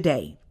this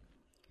today.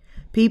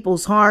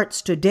 People's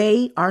hearts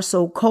today are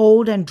so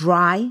cold and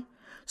dry,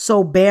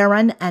 so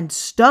barren and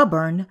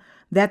stubborn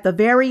that the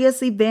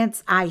various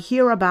events I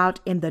hear about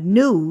in the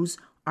news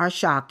are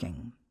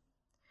shocking.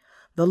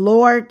 The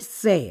Lord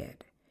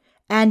said,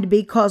 "And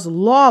because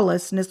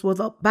lawlessness will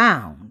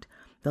abound,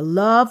 the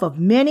love of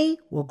many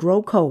will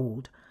grow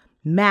cold,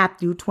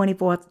 Matthew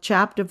 24th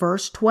chapter,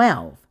 verse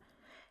 12.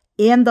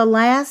 In the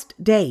last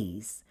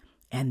days,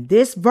 and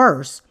this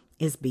verse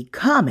is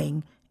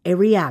becoming a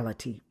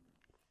reality.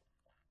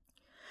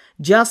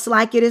 Just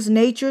like it is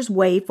nature's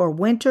way for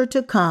winter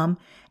to come,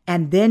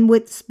 and then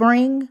with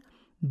spring,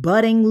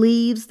 budding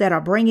leaves that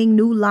are bringing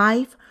new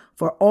life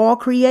for all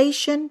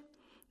creation,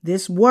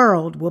 this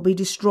world will be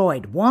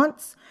destroyed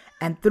once,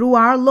 and through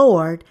our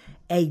Lord,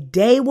 a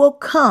day will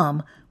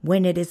come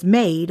when it is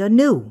made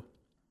anew.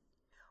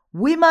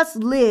 We must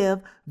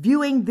live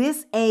viewing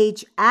this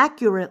age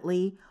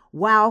accurately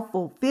while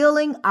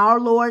fulfilling our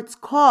Lord's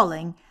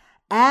calling,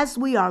 as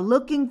we are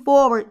looking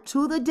forward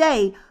to the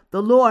day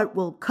the Lord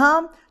will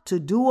come to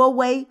do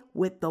away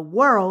with the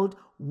world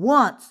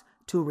once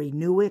to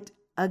renew it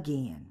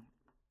again.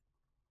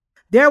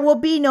 There will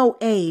be no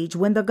age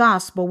when the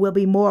gospel will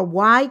be more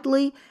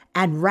widely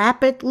and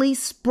rapidly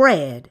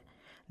spread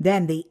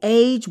than the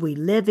age we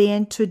live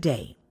in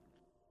today.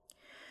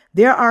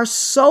 There are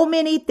so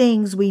many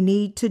things we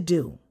need to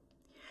do,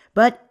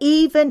 but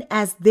even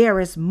as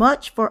there is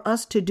much for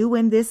us to do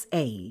in this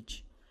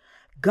age,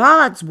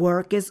 God's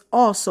work is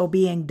also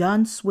being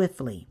done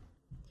swiftly.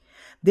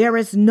 There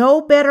is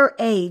no better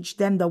age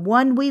than the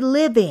one we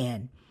live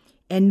in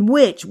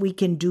which we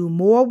can do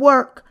more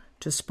work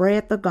to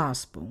spread the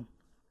gospel.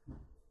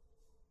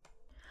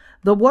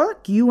 The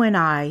work you and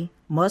I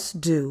must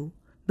do,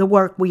 the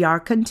work we are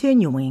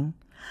continuing,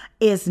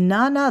 is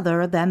none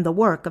other than the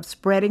work of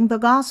spreading the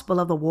gospel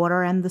of the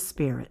water and the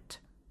Spirit.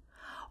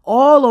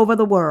 All over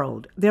the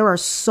world, there are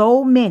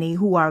so many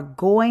who are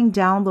going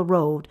down the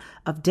road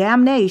of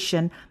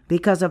damnation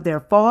because of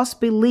their false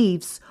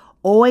beliefs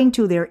owing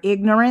to their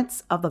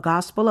ignorance of the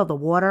gospel of the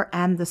water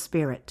and the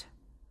Spirit.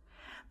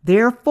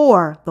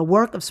 Therefore, the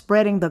work of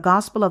spreading the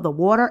gospel of the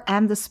water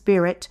and the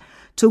Spirit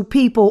to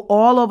people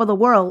all over the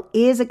world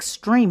is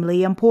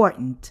extremely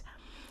important,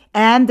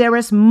 and there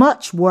is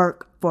much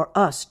work for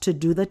us to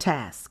do the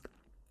task.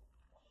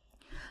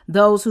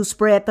 Those who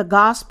spread the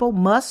gospel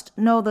must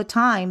know the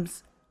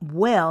times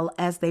well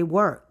as they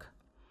work.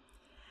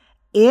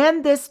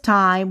 In this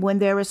time when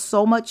there is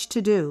so much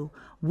to do,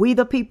 we,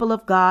 the people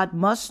of God,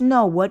 must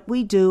know what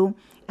we do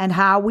and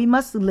how we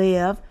must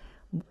live,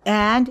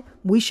 and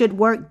we should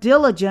work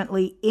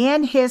diligently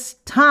in His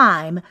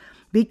time,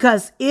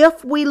 because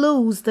if we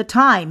lose the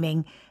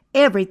timing,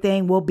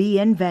 everything will be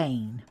in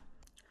vain.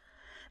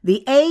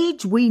 The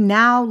age we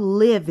now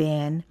live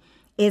in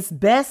is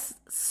best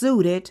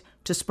suited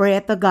to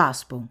spread the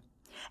gospel,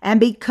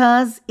 and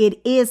because it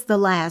is the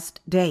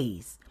last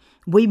days,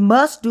 we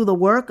must do the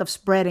work of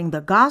spreading the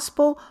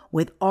gospel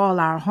with all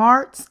our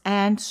hearts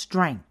and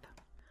strength.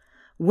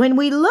 When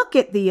we look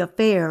at the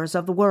affairs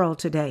of the world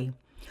today,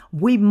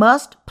 we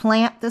must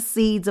plant the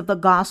seeds of the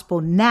gospel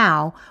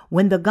now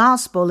when the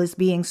gospel is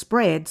being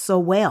spread so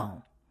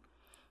well.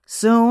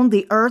 Soon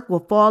the earth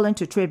will fall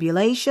into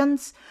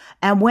tribulations,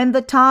 and when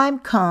the time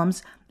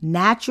comes,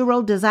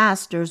 natural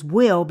disasters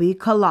will be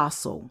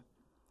colossal.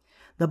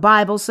 The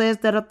Bible says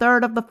that a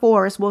third of the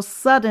forest will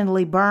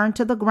suddenly burn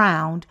to the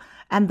ground,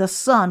 and the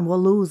sun will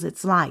lose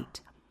its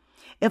light.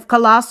 If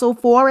colossal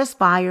forest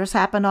fires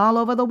happen all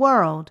over the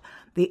world,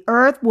 the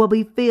earth will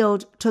be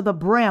filled to the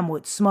brim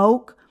with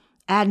smoke,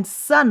 and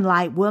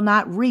sunlight will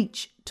not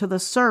reach to the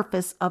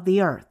surface of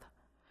the earth.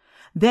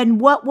 Then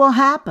what will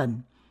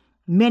happen?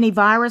 Many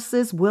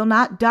viruses will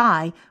not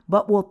die,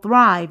 but will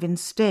thrive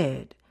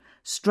instead.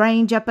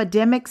 Strange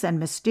epidemics and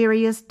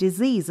mysterious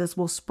diseases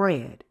will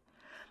spread.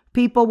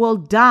 People will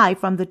die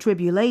from the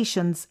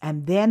tribulations,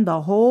 and then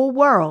the whole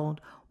world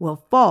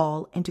will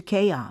fall into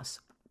chaos.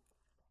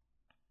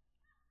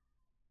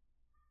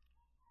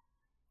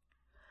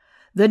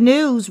 The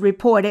news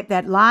reported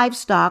that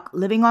livestock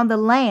living on the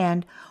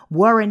land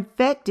were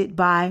infected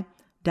by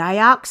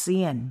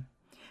dioxin.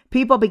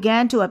 People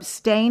began to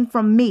abstain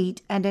from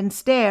meat and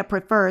instead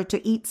preferred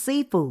to eat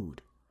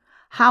seafood.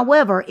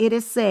 However, it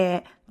is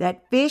said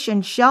that fish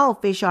and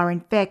shellfish are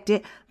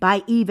infected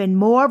by even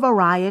more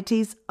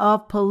varieties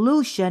of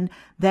pollution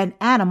than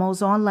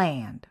animals on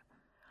land.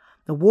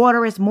 The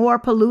water is more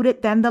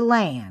polluted than the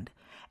land,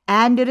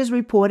 and it is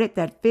reported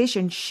that fish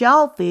and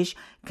shellfish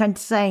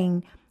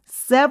contain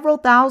several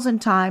thousand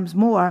times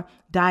more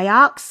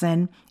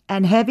dioxin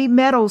and heavy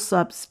metal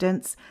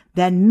substance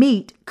than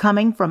meat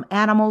coming from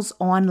animals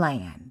on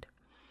land.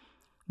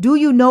 Do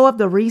you know of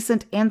the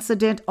recent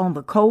incident on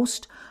the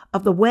coast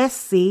of the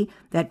West Sea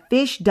that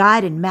fish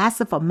died in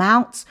massive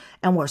amounts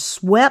and were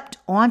swept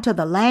onto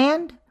the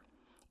land?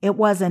 It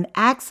was an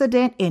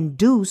accident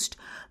induced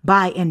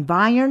by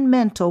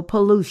environmental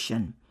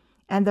pollution,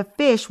 and the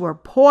fish were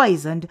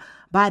poisoned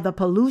by the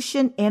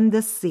pollution in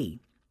the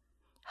sea.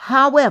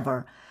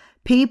 However,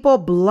 people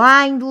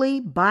blindly,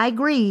 by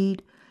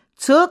greed,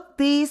 took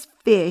these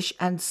fish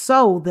and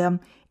sold them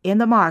in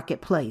the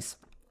marketplace.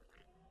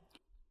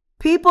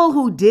 People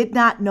who did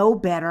not know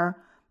better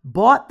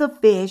bought the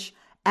fish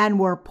and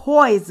were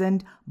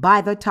poisoned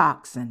by the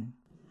toxin.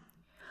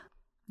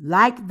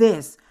 Like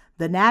this,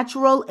 the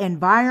natural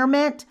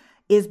environment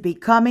is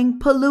becoming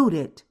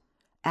polluted,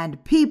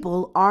 and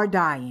people are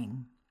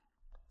dying.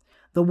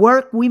 The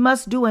work we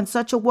must do in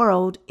such a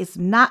world is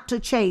not to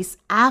chase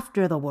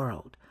after the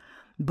world,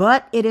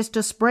 but it is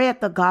to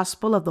spread the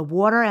gospel of the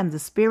water and the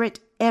Spirit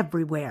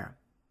everywhere.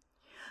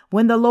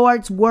 When the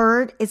Lord's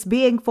word is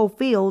being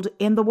fulfilled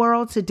in the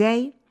world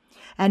today,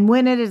 and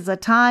when it is a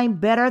time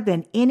better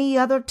than any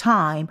other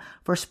time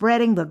for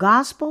spreading the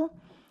gospel,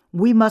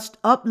 we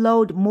must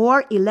upload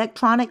more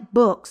electronic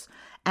books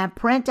and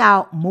print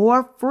out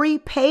more free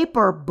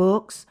paper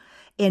books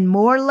in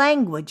more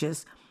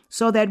languages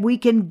so that we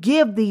can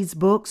give these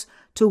books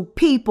to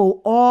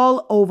people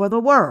all over the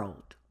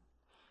world.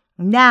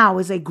 Now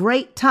is a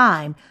great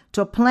time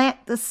to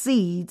plant the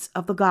seeds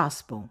of the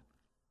gospel.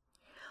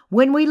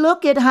 When we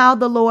look at how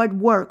the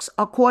Lord works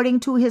according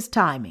to his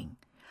timing,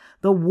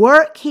 the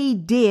work he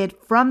did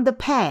from the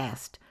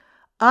past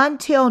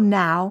until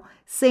now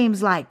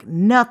seems like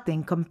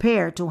nothing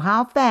compared to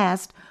how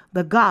fast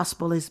the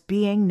gospel is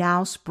being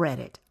now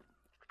spreaded.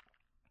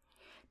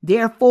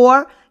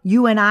 Therefore,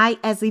 you and I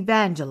as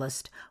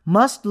evangelists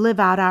must live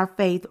out our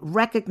faith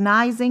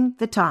recognizing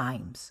the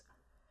times.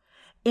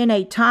 In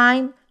a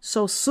time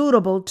so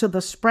suitable to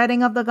the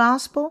spreading of the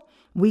gospel,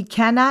 we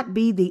cannot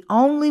be the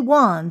only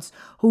ones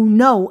who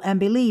know and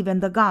believe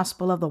in the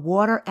gospel of the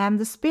water and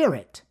the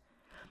Spirit.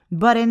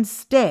 But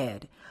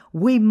instead,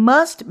 we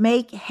must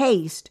make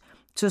haste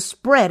to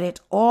spread it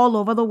all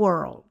over the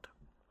world.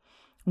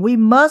 We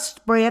must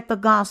spread the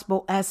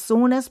gospel as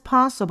soon as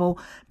possible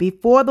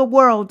before the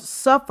world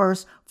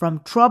suffers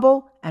from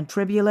trouble and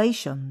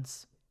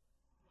tribulations.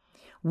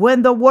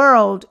 When the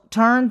world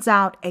turns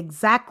out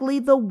exactly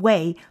the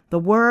way the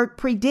word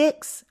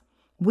predicts,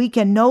 we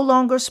can no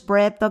longer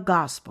spread the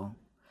gospel.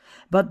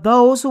 But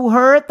those who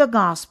heard the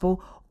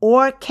gospel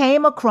or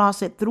came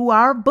across it through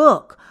our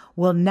book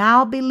will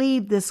now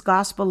believe this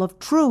gospel of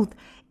truth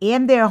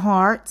in their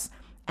hearts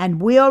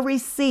and will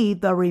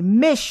receive the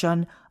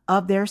remission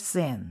of their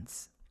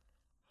sins.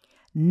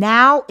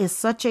 Now is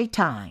such a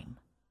time.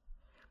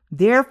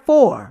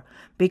 Therefore,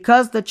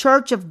 because the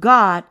Church of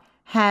God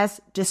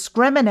has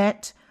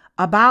discriminate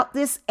about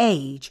this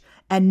age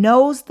and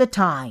knows the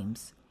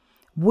times,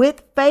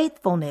 with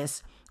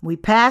faithfulness, we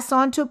pass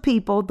on to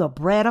people the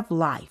bread of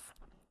life.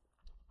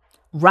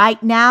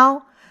 Right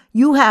now,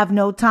 you have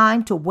no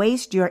time to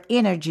waste your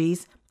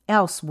energies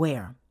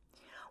elsewhere.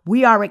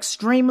 We are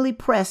extremely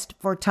pressed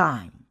for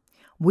time.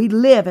 We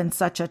live in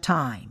such a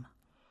time.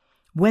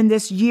 When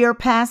this year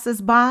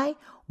passes by,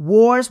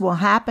 wars will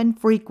happen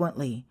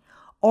frequently.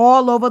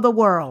 All over the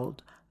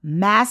world,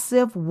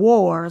 massive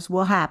wars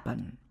will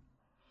happen.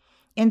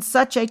 In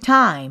such a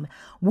time,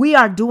 we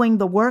are doing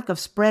the work of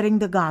spreading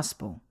the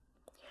gospel.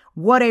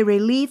 What a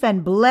relief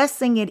and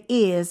blessing it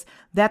is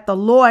that the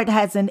Lord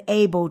has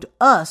enabled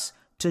us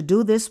to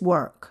do this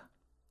work.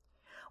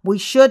 We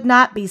should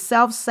not be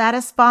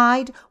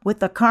self-satisfied with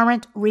the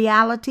current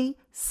reality,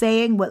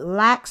 saying with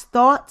lax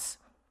thoughts,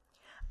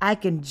 I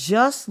can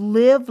just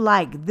live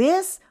like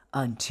this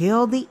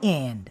until the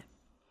end.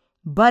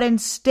 But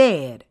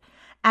instead,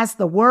 as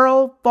the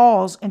world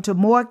falls into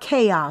more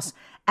chaos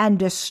and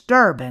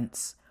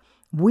disturbance,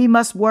 we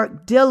must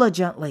work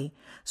diligently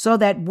so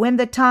that when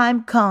the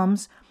time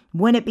comes,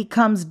 when it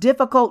becomes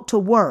difficult to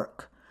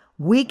work,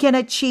 we can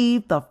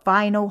achieve the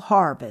final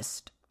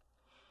harvest.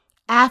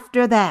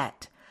 After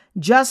that,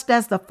 just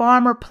as the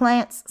farmer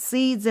plants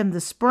seeds in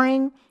the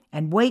spring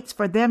and waits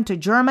for them to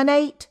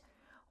germinate,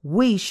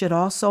 we should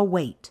also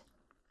wait.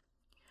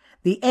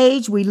 The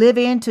age we live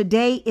in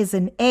today is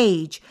an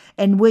age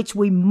in which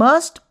we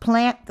must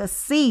plant the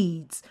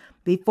seeds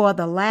before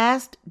the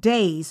last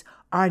days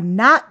are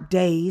not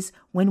days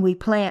when we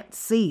plant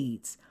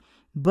seeds,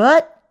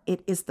 but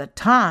it is the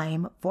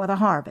time for the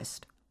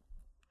harvest.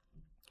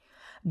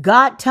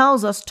 God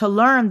tells us to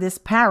learn this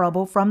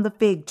parable from the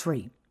fig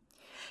tree.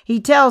 He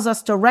tells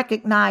us to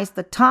recognize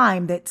the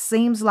time that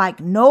seems like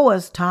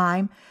Noah's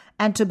time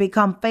and to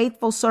become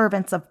faithful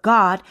servants of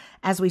God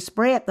as we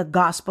spread the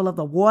gospel of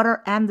the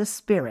water and the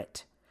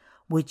Spirit,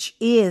 which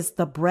is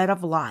the bread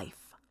of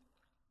life.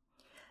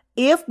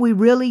 If we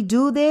really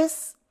do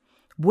this,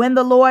 when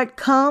the Lord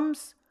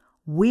comes,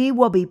 we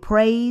will be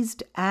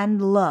praised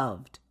and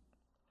loved.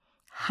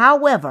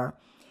 However,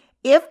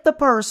 if the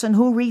person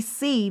who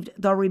received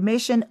the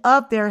remission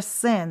of their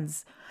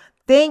sins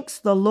thinks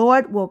the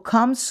Lord will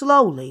come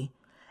slowly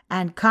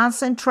and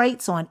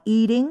concentrates on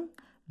eating,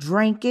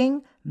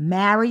 drinking,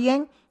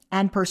 marrying,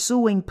 and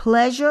pursuing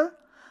pleasure,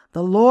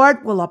 the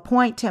Lord will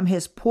appoint him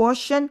his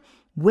portion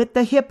with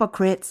the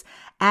hypocrites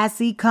as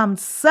he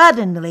comes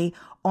suddenly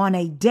on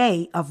a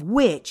day of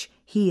which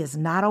he is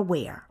not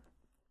aware.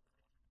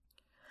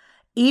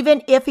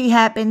 Even if he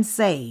had been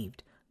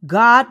saved,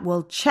 God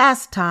will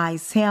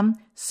chastise him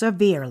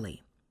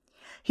severely.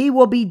 He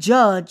will be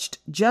judged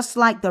just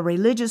like the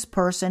religious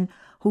person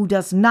who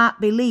does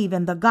not believe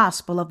in the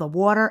gospel of the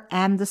water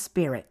and the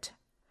Spirit.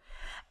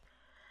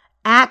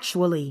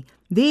 Actually,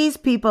 these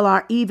people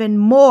are even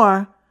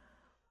more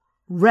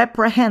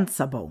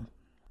reprehensible.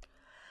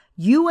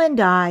 You and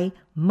I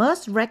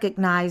must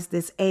recognize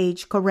this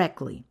age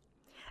correctly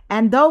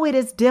And though it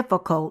is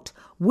difficult,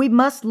 we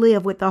must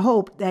live with the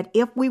hope that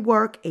if we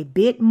work a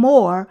bit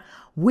more,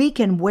 we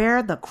can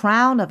wear the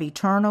crown of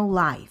eternal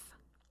life.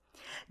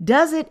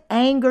 Does it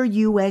anger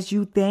you as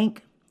you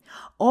think?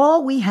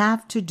 All we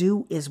have to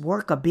do is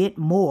work a bit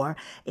more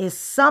is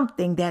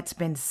something that's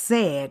been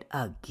said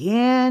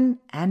again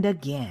and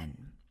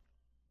again.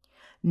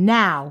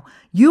 Now,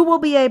 you will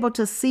be able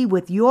to see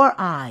with your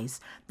eyes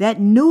that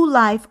new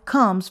life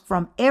comes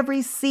from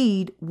every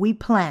seed we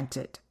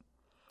planted.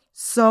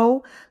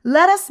 So,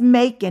 let us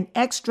make an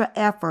extra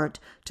effort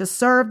to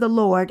serve the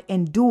Lord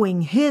in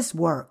doing His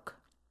work.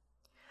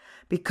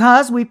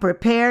 Because we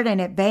prepared in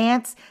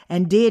advance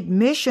and did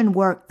mission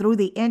work through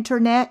the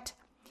internet,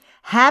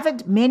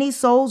 haven't many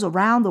souls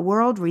around the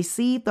world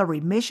received the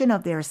remission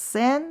of their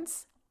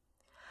sins?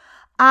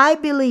 I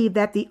believe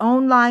that the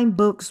online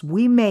books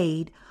we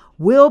made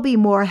will be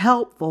more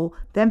helpful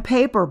than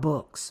paper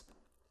books.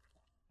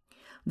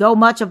 Though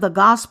much of the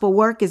gospel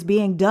work is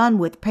being done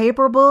with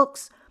paper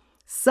books,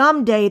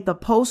 someday the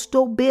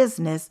postal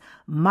business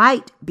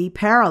might be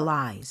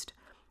paralyzed.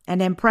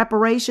 And in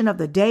preparation of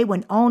the day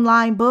when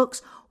online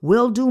books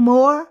will do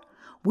more,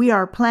 we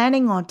are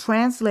planning on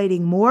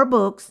translating more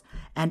books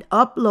and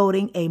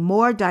uploading a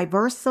more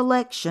diverse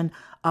selection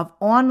of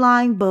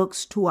online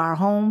books to our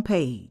home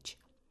page.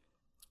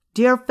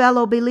 Dear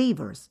fellow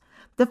believers,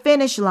 the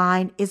finish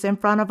line is in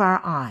front of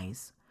our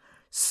eyes.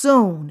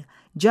 Soon,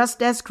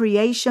 just as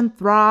creation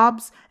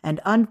throbs and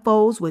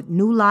unfolds with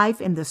new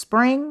life in the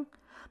spring,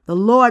 the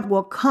Lord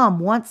will come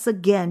once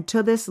again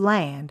to this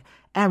land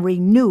and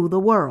renew the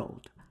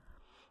world.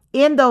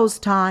 In those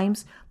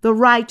times, the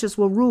righteous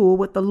will rule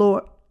with the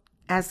Lord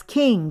as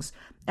kings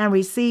and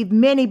receive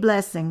many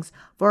blessings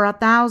for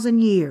 1,000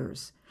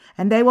 years.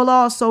 And they will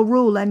also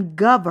rule and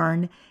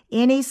govern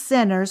any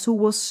sinners who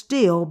will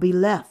still be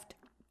left.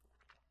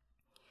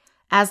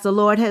 As the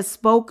Lord has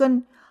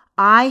spoken,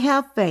 I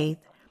have faith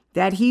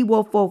that He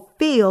will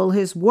fulfill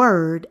His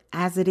word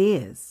as it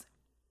is.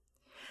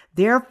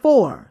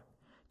 Therefore,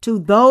 to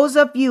those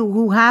of you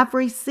who have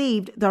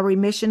received the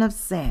remission of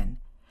sin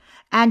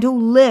and who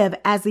live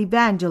as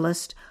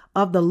evangelists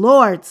of the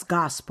Lord's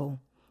gospel,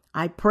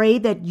 I pray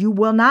that you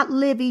will not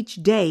live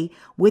each day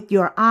with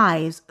your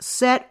eyes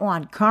set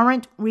on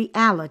current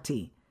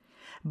reality,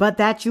 but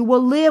that you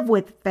will live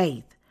with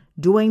faith,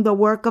 doing the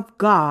work of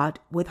God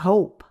with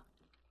hope.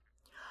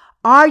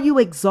 Are you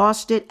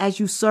exhausted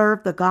as you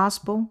serve the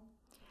gospel?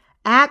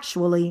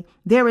 Actually,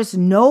 there is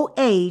no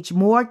age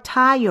more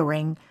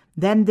tiring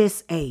than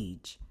this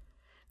age.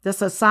 The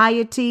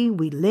society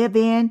we live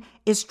in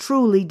is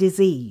truly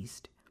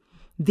diseased.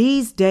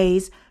 These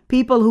days,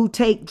 people who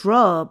take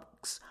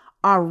drugs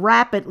are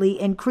rapidly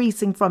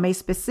increasing from a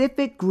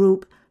specific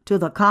group to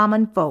the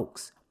common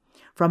folks.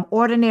 From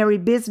ordinary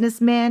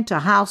businessmen to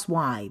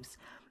housewives,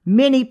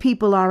 many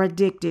people are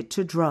addicted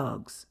to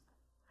drugs.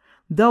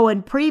 Though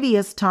in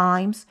previous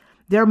times,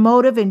 their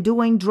motive in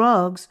doing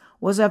drugs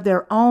was of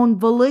their own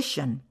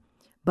volition,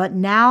 but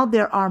now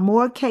there are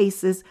more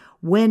cases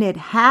when it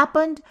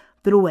happened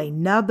through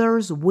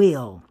another's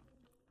will.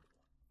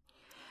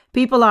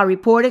 People are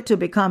reported to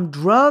become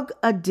drug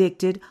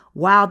addicted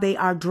while they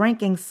are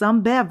drinking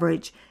some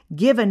beverage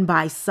given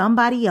by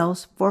somebody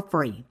else for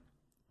free.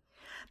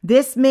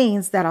 This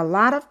means that a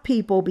lot of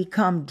people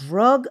become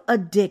drug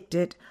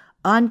addicted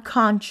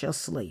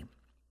unconsciously.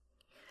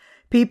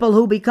 People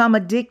who become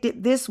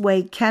addicted this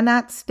way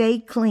cannot stay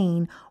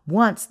clean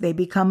once they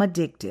become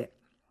addicted.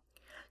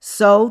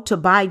 So, to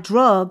buy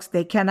drugs,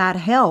 they cannot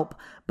help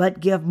but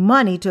give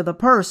money to the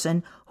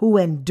person who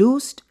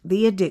induced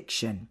the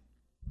addiction.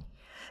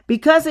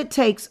 Because it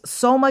takes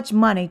so much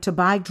money to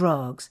buy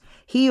drugs,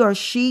 he or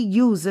she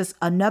uses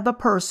another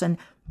person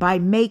by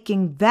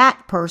making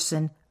that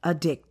person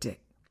addicted.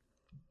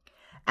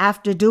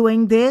 After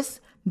doing this,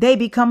 they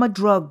become a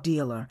drug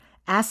dealer,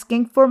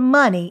 asking for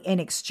money in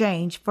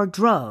exchange for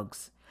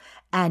drugs,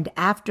 and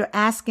after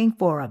asking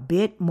for a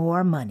bit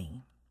more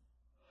money,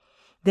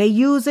 they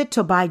use it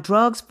to buy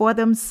drugs for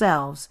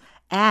themselves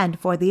and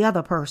for the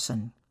other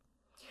person.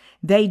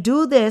 They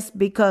do this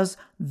because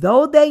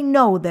though they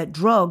know that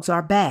drugs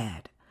are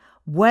bad,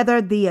 whether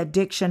the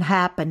addiction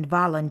happened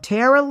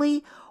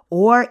voluntarily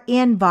or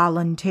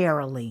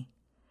involuntarily,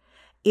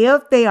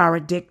 if they are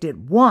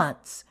addicted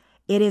once,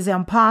 it is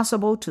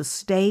impossible to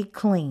stay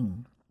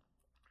clean.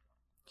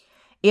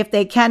 If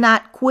they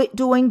cannot quit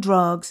doing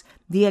drugs,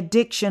 the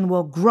addiction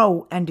will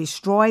grow and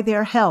destroy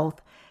their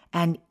health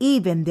and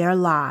even their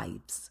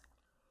lives.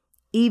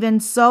 Even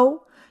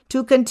so,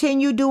 to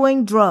continue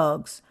doing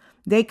drugs,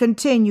 they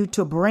continue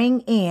to bring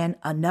in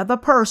another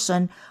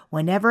person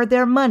whenever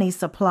their money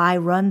supply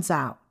runs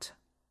out.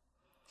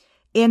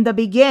 In the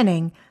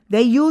beginning,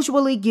 they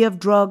usually give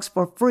drugs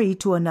for free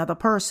to another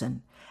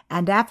person,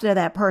 and after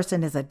that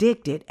person is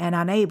addicted and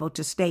unable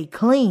to stay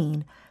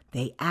clean,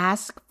 they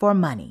ask for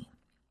money.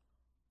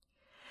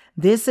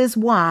 This is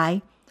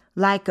why,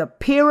 like a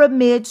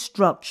pyramid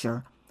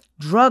structure,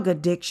 drug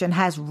addiction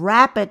has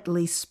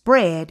rapidly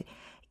spread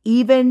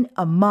even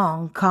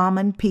among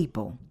common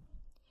people.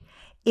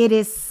 It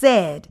is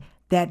said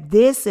that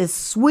this is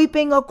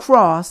sweeping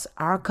across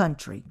our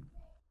country.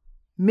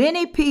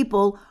 Many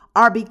people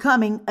are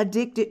becoming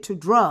addicted to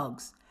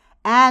drugs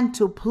and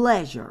to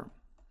pleasure,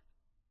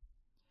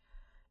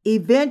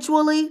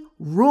 eventually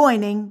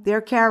ruining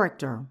their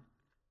character.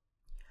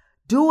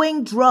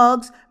 Doing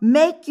drugs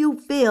make you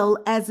feel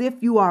as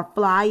if you are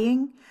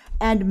flying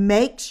and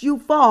makes you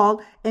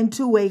fall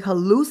into a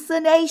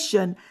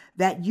hallucination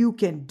that you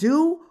can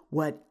do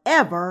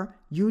whatever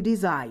you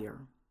desire.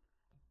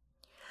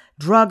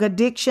 Drug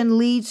addiction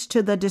leads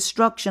to the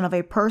destruction of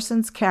a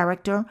person's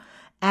character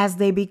as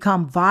they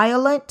become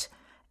violent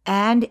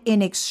and,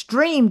 in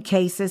extreme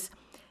cases,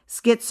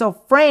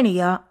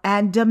 schizophrenia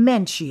and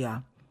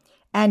dementia.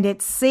 And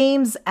it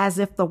seems as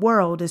if the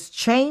world is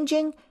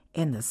changing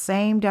in the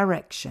same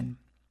direction.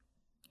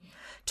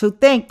 To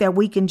think that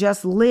we can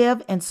just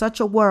live in such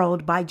a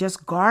world by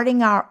just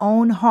guarding our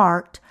own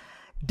heart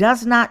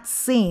does not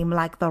seem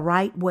like the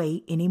right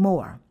way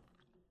anymore.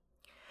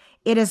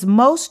 It is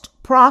most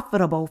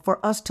profitable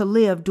for us to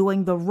live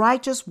doing the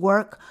righteous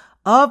work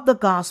of the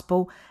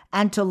gospel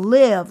and to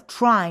live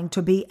trying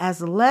to be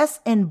as less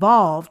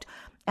involved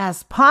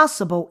as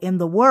possible in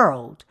the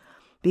world,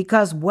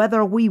 because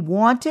whether we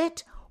want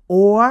it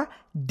or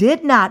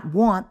did not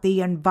want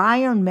the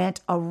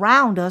environment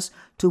around us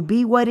to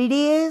be what it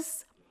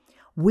is,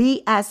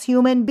 we as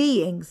human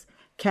beings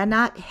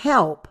cannot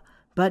help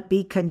but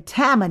be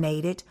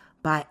contaminated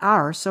by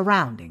our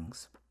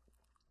surroundings.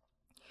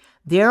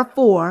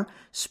 Therefore,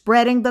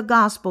 spreading the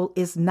gospel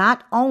is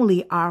not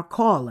only our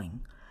calling,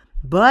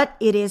 but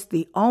it is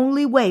the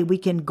only way we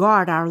can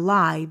guard our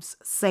lives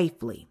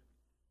safely.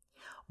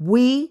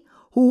 We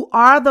who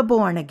are the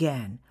born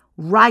again,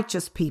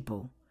 righteous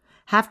people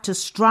have to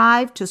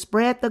strive to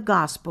spread the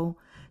gospel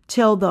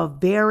till the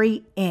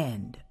very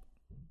end,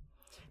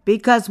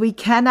 because we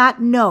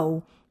cannot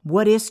know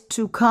what is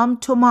to come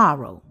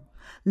tomorrow.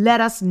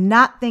 Let us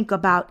not think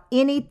about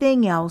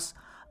anything else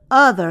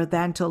other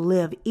than to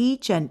live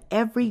each and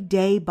every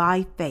day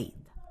by faith.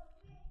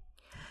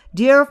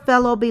 Dear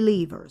fellow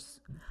believers,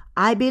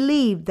 I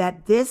believe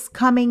that this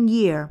coming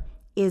year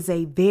is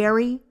a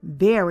very,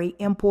 very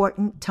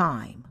important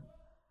time.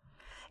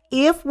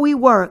 If we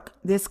work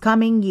this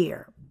coming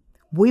year,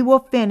 we will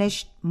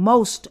finish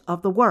most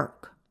of the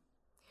work.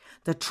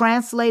 The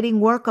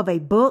translating work of a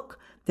book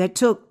that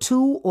took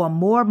 2 or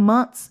more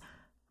months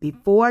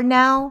before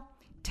now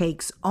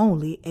takes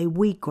only a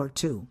week or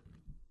 2.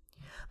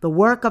 The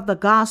work of the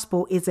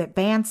gospel is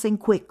advancing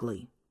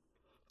quickly.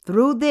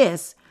 Through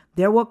this,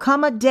 there will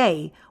come a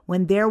day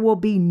when there will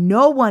be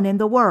no one in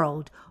the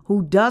world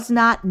who does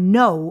not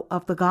know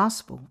of the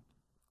gospel.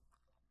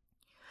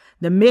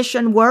 The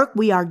mission work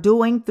we are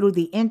doing through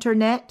the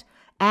internet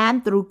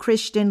and through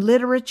Christian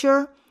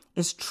literature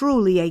is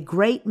truly a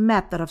great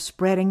method of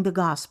spreading the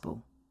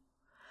gospel.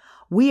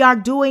 We are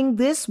doing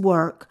this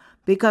work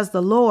because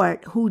the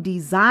Lord, who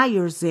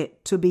desires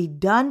it to be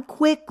done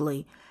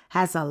quickly,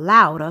 has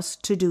allowed us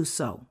to do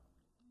so.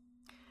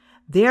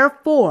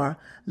 Therefore,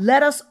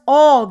 let us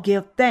all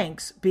give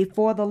thanks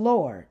before the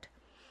Lord,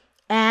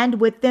 and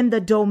within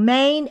the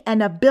domain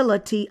and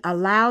ability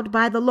allowed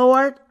by the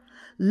Lord,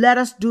 let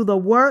us do the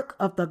work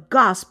of the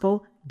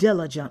gospel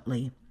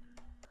diligently.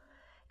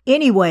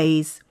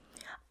 Anyways,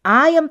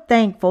 I am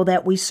thankful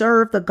that we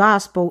serve the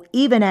gospel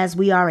even as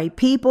we are a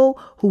people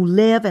who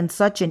live in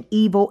such an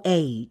evil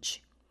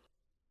age.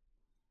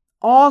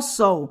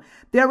 Also,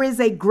 there is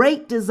a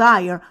great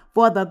desire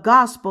for the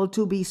gospel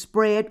to be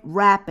spread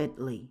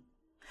rapidly.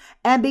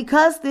 And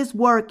because this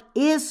work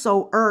is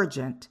so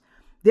urgent,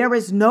 there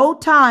is no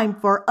time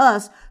for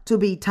us to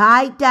be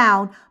tied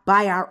down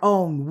by our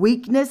own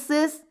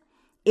weaknesses,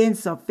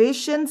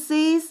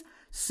 insufficiencies,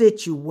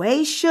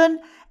 situation,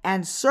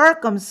 and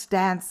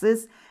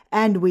circumstances,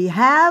 and we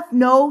have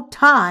no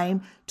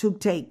time to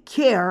take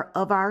care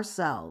of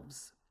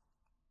ourselves.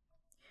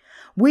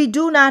 We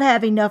do not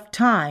have enough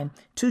time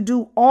to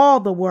do all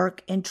the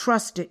work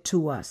entrusted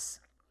to us.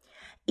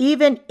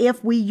 Even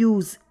if we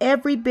use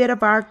every bit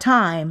of our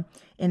time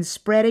in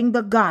spreading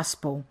the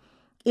gospel,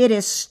 it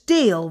is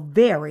still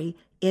very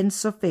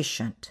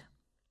insufficient.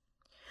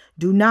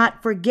 Do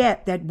not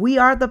forget that we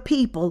are the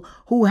people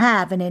who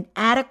have an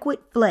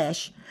inadequate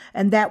flesh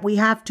and that we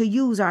have to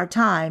use our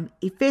time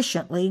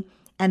efficiently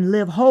and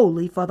live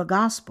wholly for the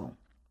gospel.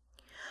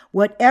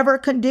 Whatever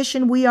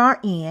condition we are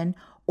in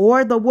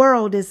or the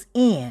world is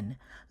in,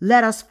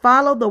 let us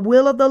follow the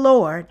will of the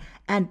Lord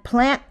and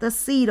plant the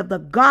seed of the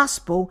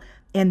gospel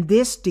in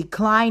this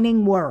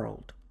declining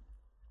world.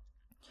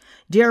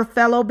 Dear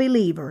fellow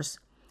believers,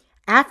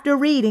 after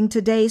reading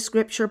today's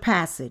scripture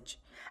passage,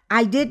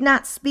 I did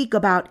not speak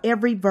about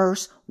every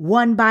verse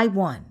one by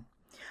one,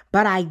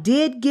 but I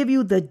did give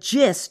you the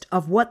gist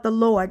of what the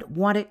Lord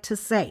wanted to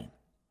say.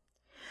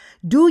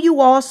 Do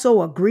you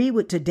also agree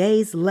with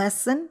today's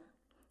lesson?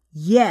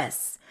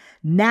 Yes,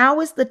 now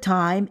is the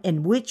time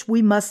in which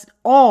we must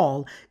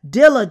all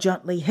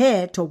diligently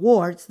head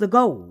towards the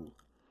goal.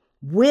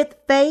 With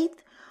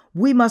faith,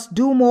 we must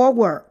do more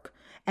work,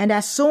 and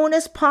as soon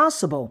as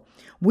possible,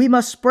 we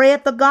must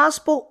spread the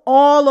gospel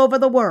all over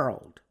the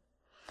world.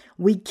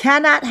 We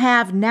cannot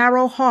have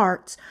narrow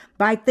hearts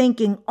by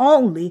thinking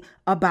only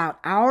about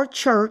our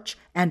church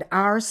and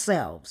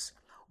ourselves.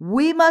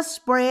 We must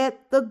spread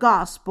the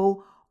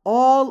gospel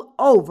all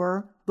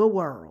over the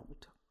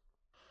world.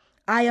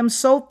 I am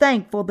so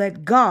thankful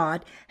that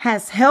God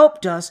has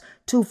helped us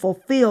to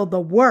fulfill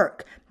the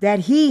work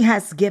that He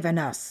has given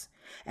us.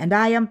 And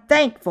I am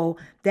thankful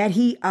that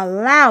He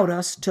allowed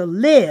us to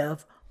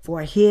live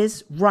for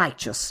His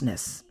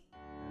righteousness.